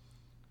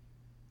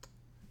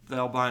 The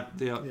albino,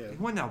 he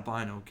wasn't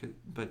albino,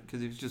 but because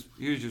he was just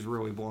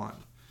really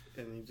blonde.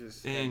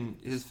 And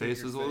his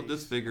face was a little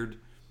disfigured.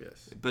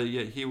 Yes. But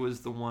yet he was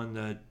the one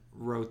that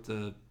wrote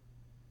the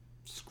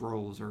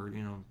scrolls, or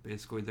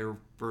basically their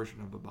version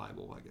of a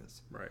Bible, I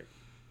guess. Right.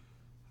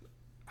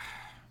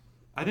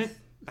 I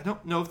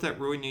don't know if that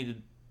really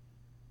needed.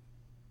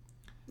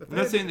 I'm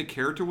not saying the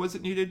character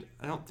wasn't needed.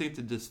 I don't think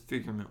the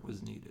disfigurement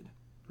was needed.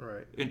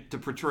 Right. And to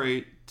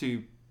portray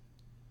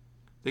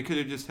they could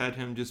have just had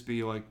him just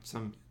be like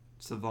some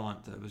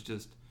savant that was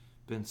just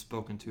been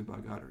spoken to by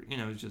God, or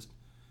it's just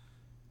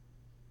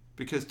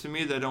because to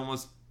me that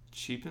almost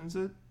cheapens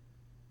it.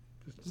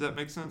 Does that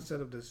make sense?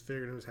 Instead of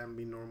disfigured, him, just having to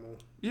be normal.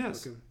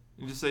 Yes. Looking.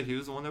 You just say he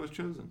was the one that was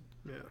chosen.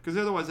 Yeah. Because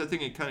otherwise, I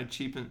think it kind of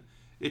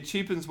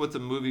cheapens what the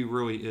movie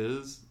really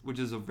is, which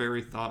is a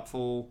very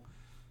thoughtful,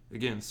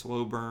 again,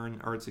 slow burn,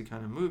 artsy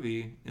kind of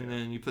movie. And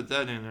then you put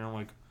that in, and I'm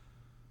like,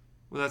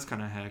 well, that's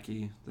kind of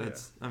hacky.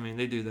 I mean,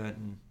 they do that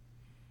in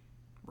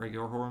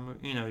regular horror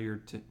movies.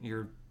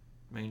 Your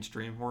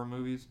mainstream horror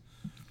movies.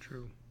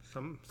 True.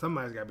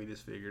 Somebody's got to be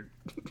disfigured.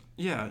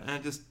 Yeah, and I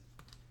just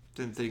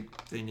didn't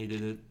think they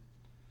needed it.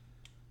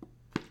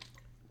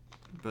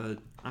 But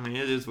I mean,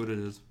 it is what it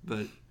is.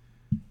 But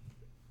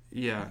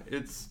yeah,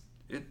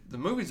 the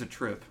movie's a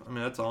trip. I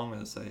mean, that's all I'm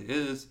gonna say. It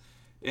is,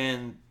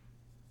 and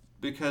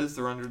because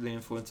they're under the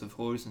influence of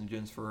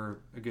hallucinogens for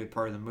a good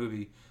part of the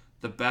movie,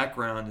 the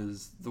background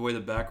is the way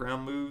the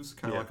background moves,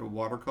 kind of like a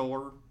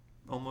watercolor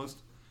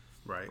almost,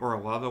 right? Or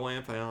a lava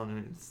lamp. I don't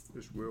know. It's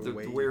real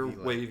wavy.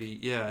 Weird wavy.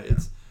 Yeah,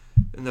 it's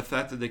and the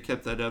fact that they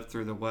kept that up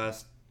through the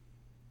last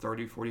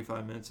 30,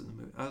 45 minutes of the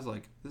movie, I was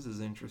like, this is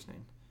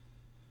interesting.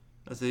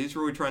 I said, he's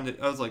really trying to.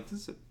 I was like,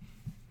 this is.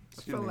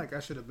 I felt like I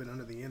should have been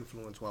under the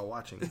influence while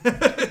watching. I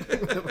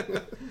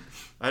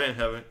didn't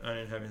have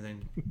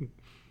anything.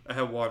 I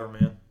had water,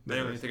 man. I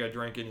didn't even think I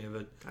drank any of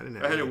it. I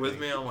had it with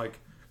me. I'm like,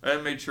 I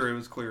made sure it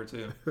was clear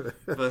too.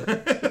 But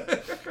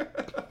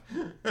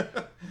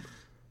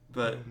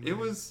it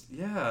was,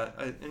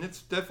 and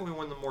it's definitely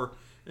one of the more.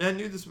 And I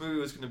knew this movie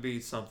was going to be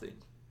something,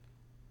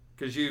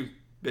 because you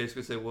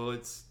basically say, well,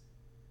 it's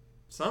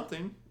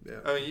something. Yeah.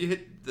 I mean, you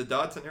hit the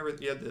dots and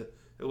everything. You had the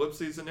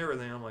ellipses and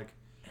everything. I'm like,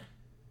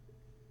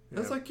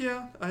 that's like,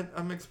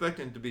 I'm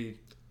expecting it to be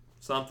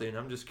something.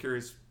 I'm just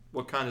curious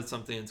what kind of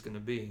something it's going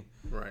to be.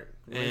 Right.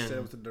 When they said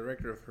it was the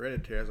director of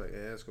Hereditary, I was like,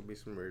 it's going to be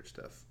some weird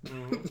stuff.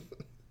 Mm-hmm.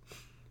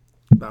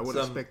 But I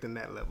wasn't expecting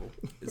that level.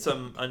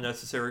 Some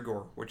unnecessary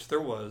gore, which there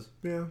was.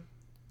 Yeah.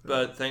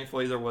 But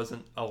thankfully there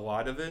wasn't a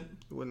lot of it.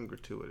 It wasn't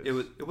gratuitous.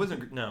 It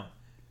wasn't, no.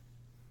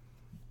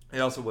 It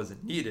also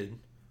wasn't needed,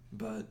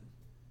 but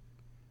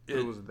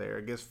it was there.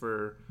 I guess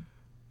for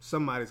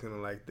somebody's going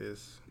to like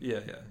this. Yeah.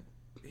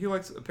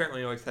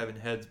 Apparently he likes having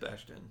heads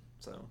bashed in,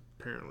 so.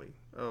 Apparently.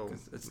 Oh,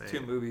 it's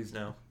 2 movies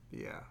now.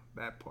 Yeah,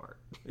 that part.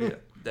 Yeah,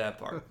 that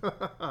part.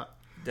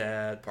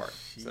 That part.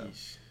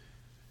 Sheesh.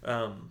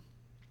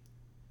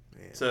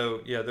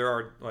 So, yeah, there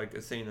are, like,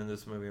 a scene in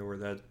this movie where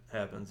that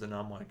happens, and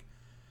I'm like,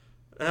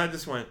 and I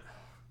just went,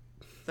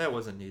 that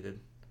wasn't needed.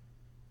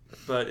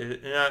 But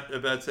at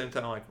the same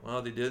time, I'm like,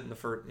 well, they did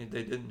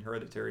in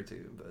Hereditary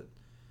too,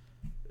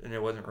 and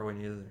it wasn't really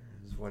needed.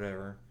 It was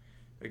whatever.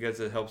 I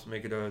guess it helps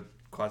make it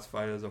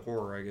classified as a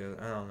horror, I guess.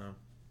 I don't know.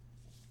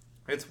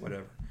 It's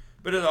whatever.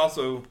 But it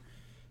also,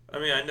 I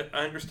mean,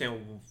 I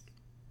understand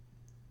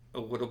a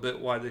little bit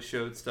why they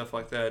showed stuff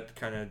like that to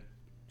kind of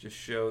just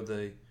show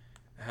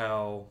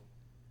how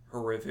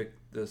horrific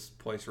this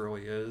place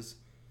really is.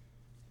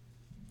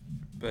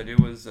 But it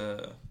was,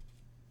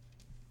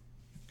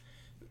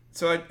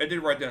 so I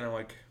did write down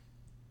like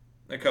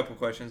a couple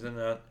questions, and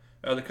the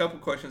couple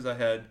questions I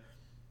had,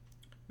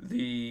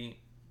 the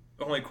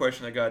only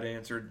question I got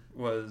answered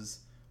was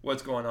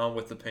what's going on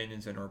with the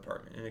paintings in her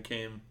apartment, and that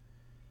came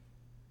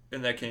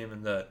in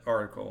that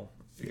article.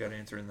 It got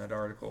answered in that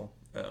article.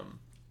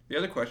 The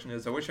other question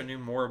is, I wish I knew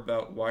more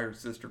about why her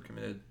sister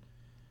committed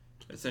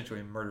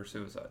essentially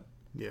murder-suicide.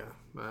 Yeah.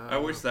 I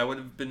wish that would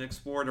have been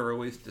explored or at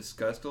least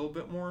discussed a little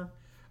bit more.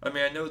 I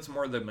mean, I know it's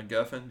more the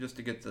MacGuffin just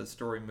to get the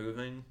story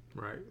moving.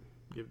 Right.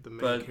 Give the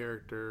main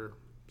character.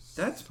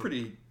 That's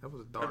pretty. That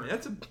was dark. I mean,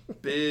 that's a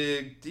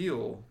big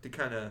deal to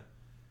kind of.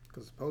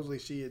 Because supposedly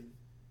she had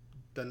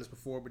done this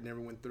before, but never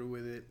went through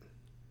with it.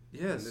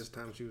 Yes. And this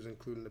time she was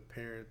including the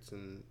parents,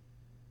 and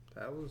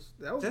that was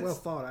well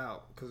thought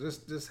out. Because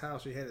this how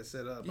she had it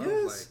set up. Yes.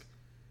 I was like,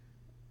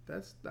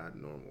 that's not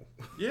normal.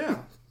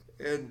 Yeah,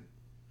 and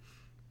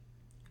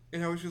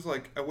I was just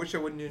like, I wish I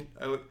wouldn't.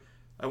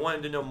 I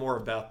wanted to know more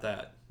about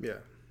that. Yeah.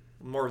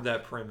 More of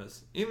that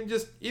premise. Even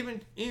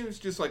it's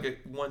just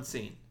like one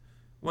scene,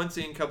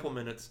 couple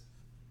minutes.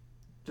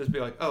 Just be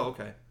like, oh,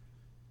 okay.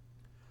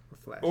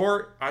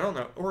 Or I don't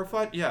know, or a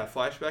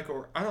flashback,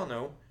 or I don't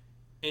know,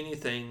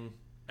 anything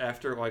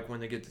after like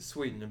when they get to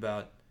Sweden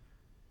about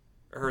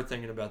her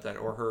thinking about that,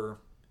 or her.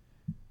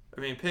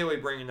 I mean, Pele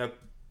bringing up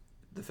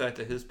the fact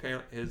that his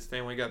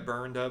family got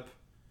burned up,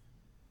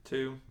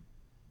 too,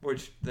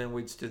 which then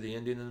leads to the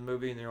ending of the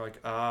movie, and they're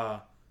like,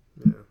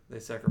 they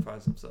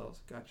sacrifice themselves.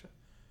 Gotcha.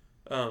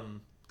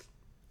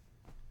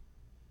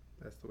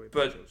 That's the way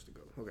they chose to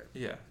go. Okay.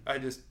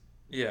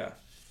 Yeah,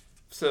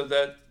 So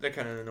that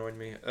kind of annoyed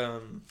me.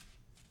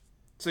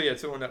 So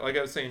when, like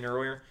I was saying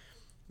earlier,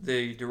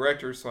 the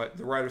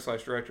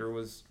writer/director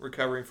was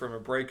recovering from a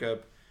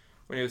breakup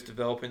when he was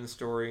developing the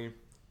story.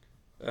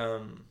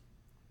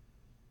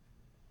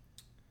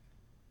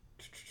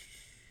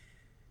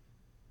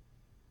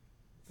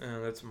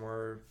 That's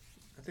more.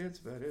 I think that's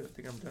about it. I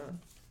think I'm done.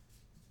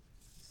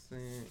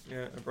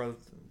 Yeah, brother.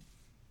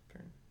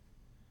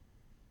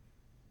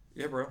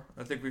 Yeah, bro.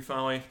 I think we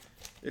finally.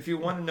 If you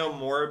want to know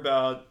more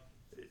about,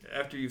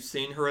 after you've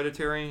seen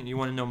Hereditary, and you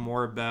want to know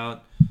more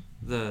about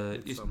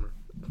the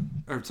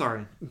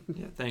sorry.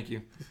 Yeah, thank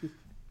you.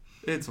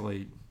 It's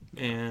late,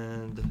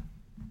 and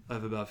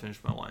I've about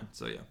finished my wine.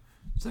 So yeah,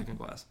 second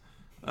glass.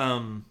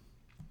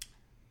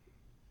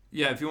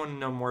 Yeah, if you want to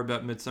know more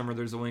about Midsommar,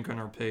 there's a link on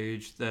our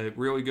page that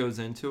really goes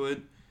into it,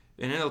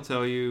 and it'll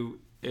tell you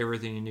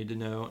everything you need to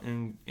know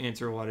and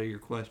answer a lot of your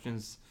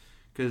questions.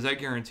 Because I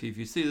guarantee if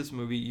you see this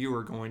movie, you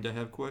are going to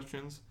have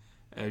questions,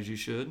 as you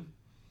should.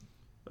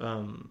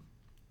 So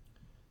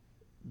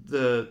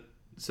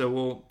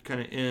we'll kind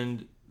of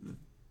end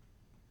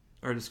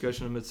our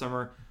discussion of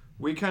Midsommar.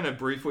 We kind of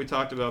briefly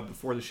talked about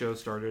before the show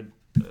started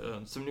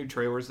some new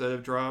trailers that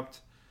have dropped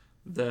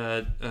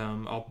that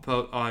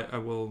I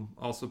will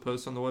also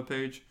post on the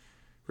webpage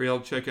for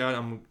y'all to check out.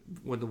 I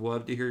would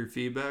love to hear your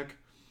feedback.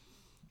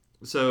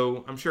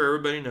 So I'm sure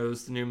everybody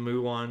knows the new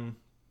Mulan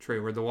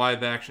trailer, the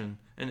live action,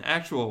 an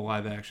actual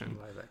live action,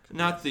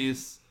 not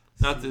this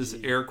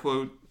air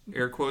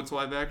quotes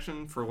live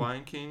action for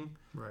Lion King,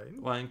 right?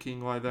 Lion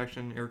King live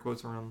action, air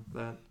quotes around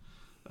that.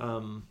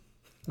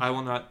 I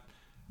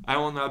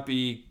will not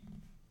be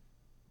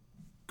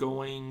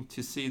going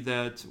to see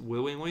that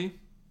willingly,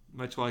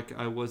 much like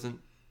I wasn't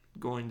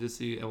going to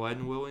see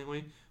Aladdin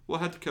willingly. We'll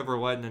have to cover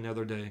Aladdin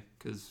another day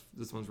because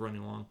this one's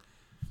running long.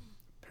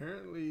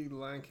 Apparently,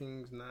 Lion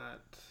King's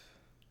not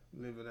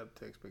living up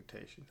to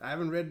expectations. I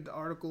haven't read the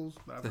articles,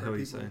 but I've heard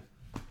people...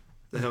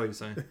 The hell you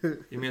saying?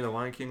 You mean the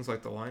Lion King's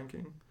like the Lion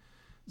King?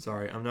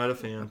 Sorry, I'm not a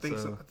fan.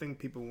 I think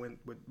people went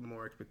with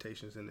more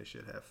expectations than they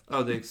should have.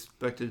 Oh, they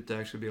expected it to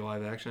actually be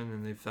live action,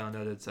 and they found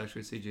out it's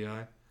actually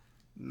CGI?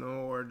 No,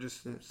 or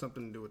just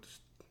something to do with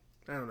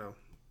I don't know.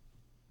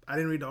 I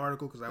didn't read the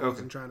article because I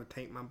wasn't trying to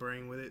taint my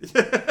brain with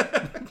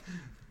it.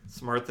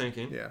 Smart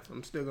thinking. Yeah,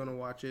 I'm still going to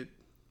watch it.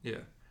 Yeah.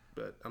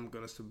 But I'm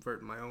going to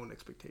subvert my own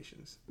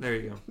expectations. There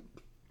you go.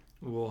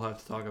 We'll have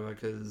to talk about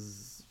it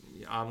because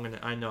I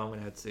know I'm going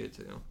to have to see it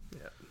too.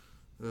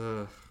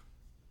 Yeah.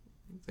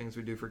 Things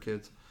we do for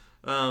kids.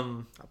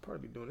 I'll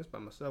probably be doing this by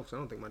myself because I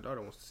don't think my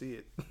daughter wants to see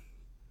it.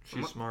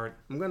 She's smart.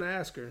 I'm going to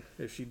ask her.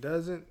 If she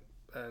doesn't,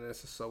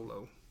 that's a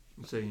solo.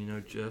 So,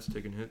 Jess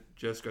got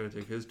to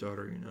take his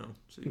daughter,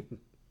 So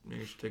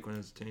maybe you should take one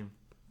as a team.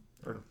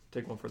 Or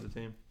take one for the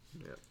team.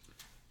 Yeah.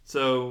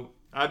 So,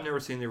 I've never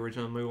seen the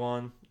original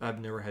Mulan. I've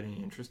never had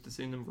any interest to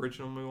seeing the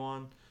original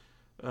Mulan.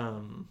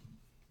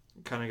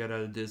 Kind of got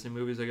out of Disney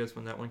movies, I guess,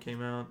 when that one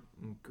came out.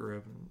 And grew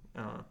up,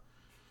 I don't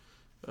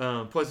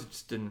know. Plus, it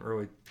just didn't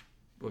really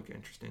look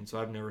interesting,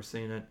 so I've never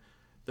seen it.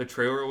 The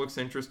trailer looks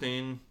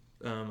interesting.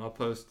 I'll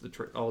post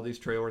all these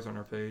trailers on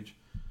our page.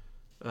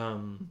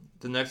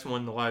 The next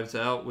one, Knives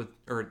Out, with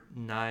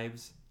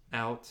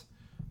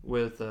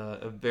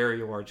a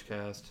very large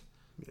cast.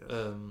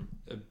 Yes.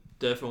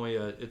 Definitely,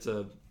 it's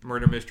a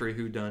murder mystery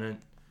whodunit,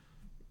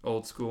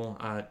 old school.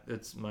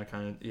 It's my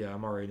kind of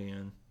I'm already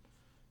in.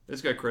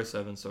 It's got Chris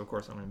Evans, so of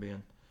course I'm going to be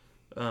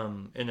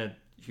in a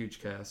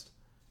huge cast.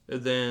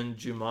 And then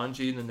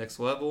Jumanji: The Next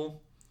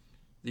Level,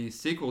 the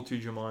sequel to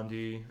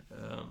Jumanji,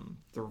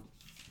 the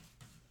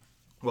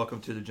Welcome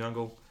to the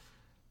Jungle.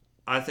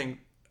 I don't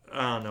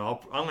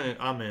know. I'm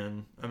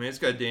in. I mean, it's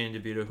got Danny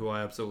DeVito, who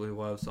I absolutely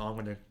love, so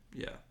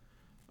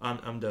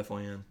I'm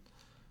definitely in.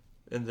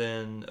 And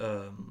then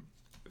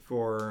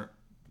for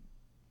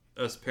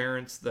us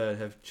parents that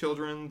have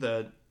children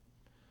that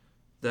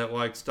that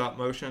like stop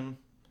motion,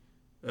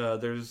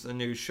 there's a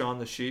new Shaun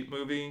the Sheep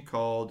movie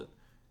called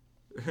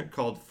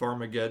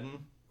Farmageddon,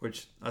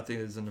 which I think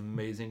is an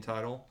amazing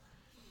title.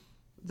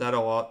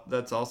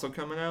 That's also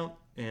coming out,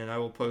 and I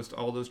will post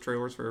all those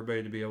trailers for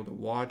everybody to be able to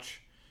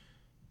watch.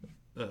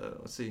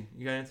 Let's see,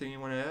 you got anything you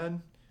want to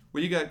add?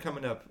 What you got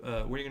coming up? What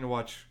are you going to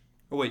watch?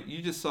 Oh wait,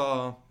 you just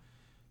saw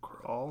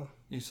Crawl.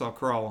 You saw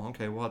Crawl.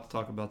 Okay, we'll have to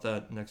talk about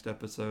that next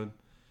episode.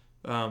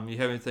 You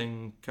have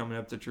anything coming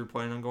up that you're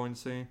planning on going to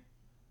see?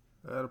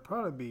 It'll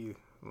probably be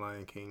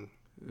Lion King.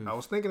 Oof. I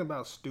was thinking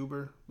about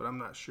Stuber, but I'm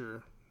not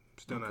sure.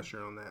 Still not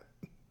sure on that.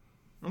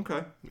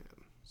 Okay. Yeah.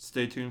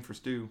 Stay tuned for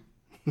Stu.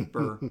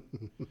 Burr.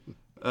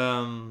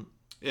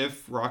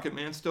 If Rocket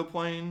Man's still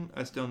playing,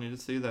 I still need to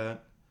see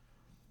that.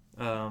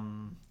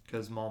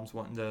 Because Mom's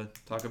wanting to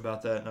talk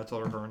about that, and I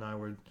told her and I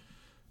would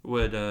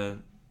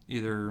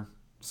either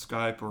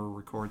Skype or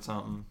record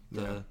something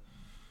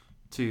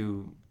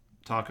to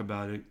talk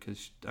about it,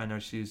 because I know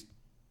she's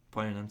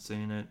planning on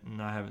seeing it,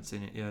 and I haven't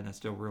seen it yet, and I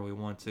still really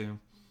want to.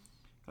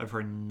 I've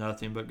heard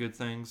nothing but good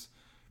things.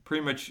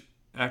 Pretty much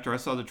after I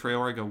saw the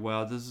trailer, I go,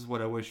 wow, this is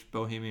what I wish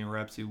Bohemian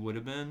Rhapsody would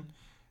have been.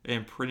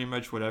 And pretty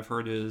much what I've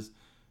heard is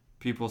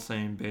people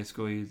saying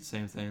basically the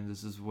same thing.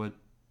 This is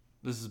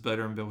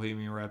better than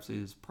Bohemian Rhapsody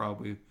is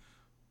probably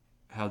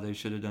how they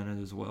should have done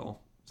it as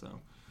well.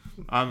 So,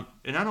 and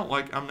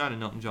I'm not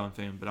an Elton John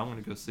fan, but I'm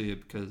going to go see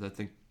it because I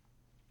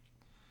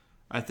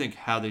think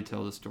how they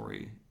tell the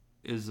story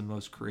is the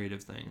most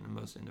creative thing and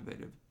the most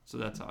innovative. So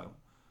that's why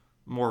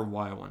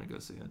I want to go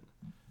see it.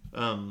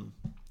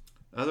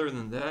 Other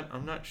than that,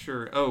 I'm not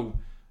sure.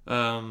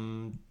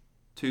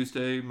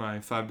 Tuesday, my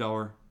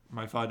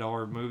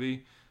 $5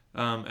 movie.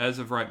 As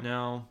of right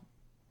now,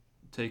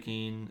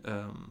 taking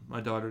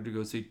my daughter to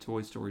go see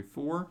Toy Story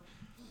 4.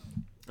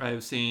 I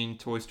have seen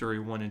Toy Story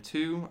 1 and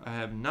 2. I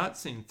have not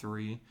seen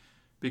 3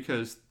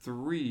 because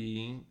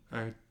 3,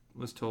 I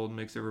was told,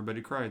 makes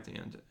everybody cry at the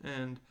end.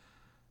 And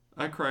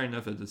I cry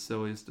enough at the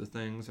silliest of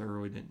things. I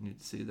really didn't need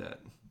to see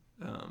that.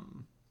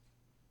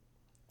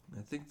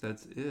 I think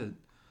that's it.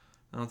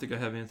 I don't think I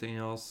have anything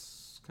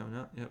else coming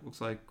out. Yeah, it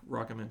looks like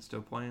Rocketman's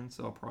still playing,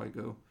 so I'll probably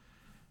go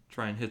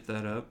try and hit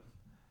that up.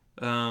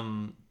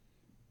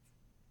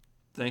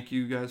 Thank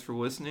you guys for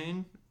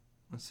listening.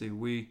 Let's see.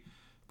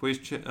 Please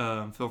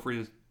feel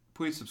free to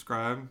please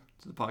subscribe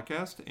to the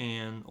podcast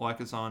and like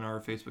us on our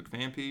Facebook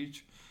fan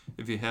page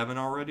if you haven't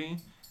already.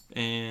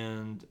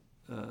 And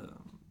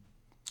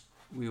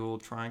we will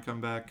try and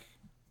come back.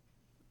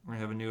 We're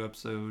gonna have a new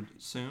episode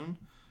soon.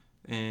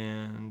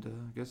 And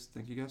I guess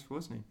thank you guys for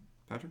listening.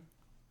 Patrick?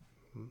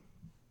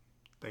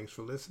 Thanks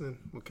for listening.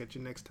 We'll catch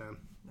you next time.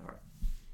 All right.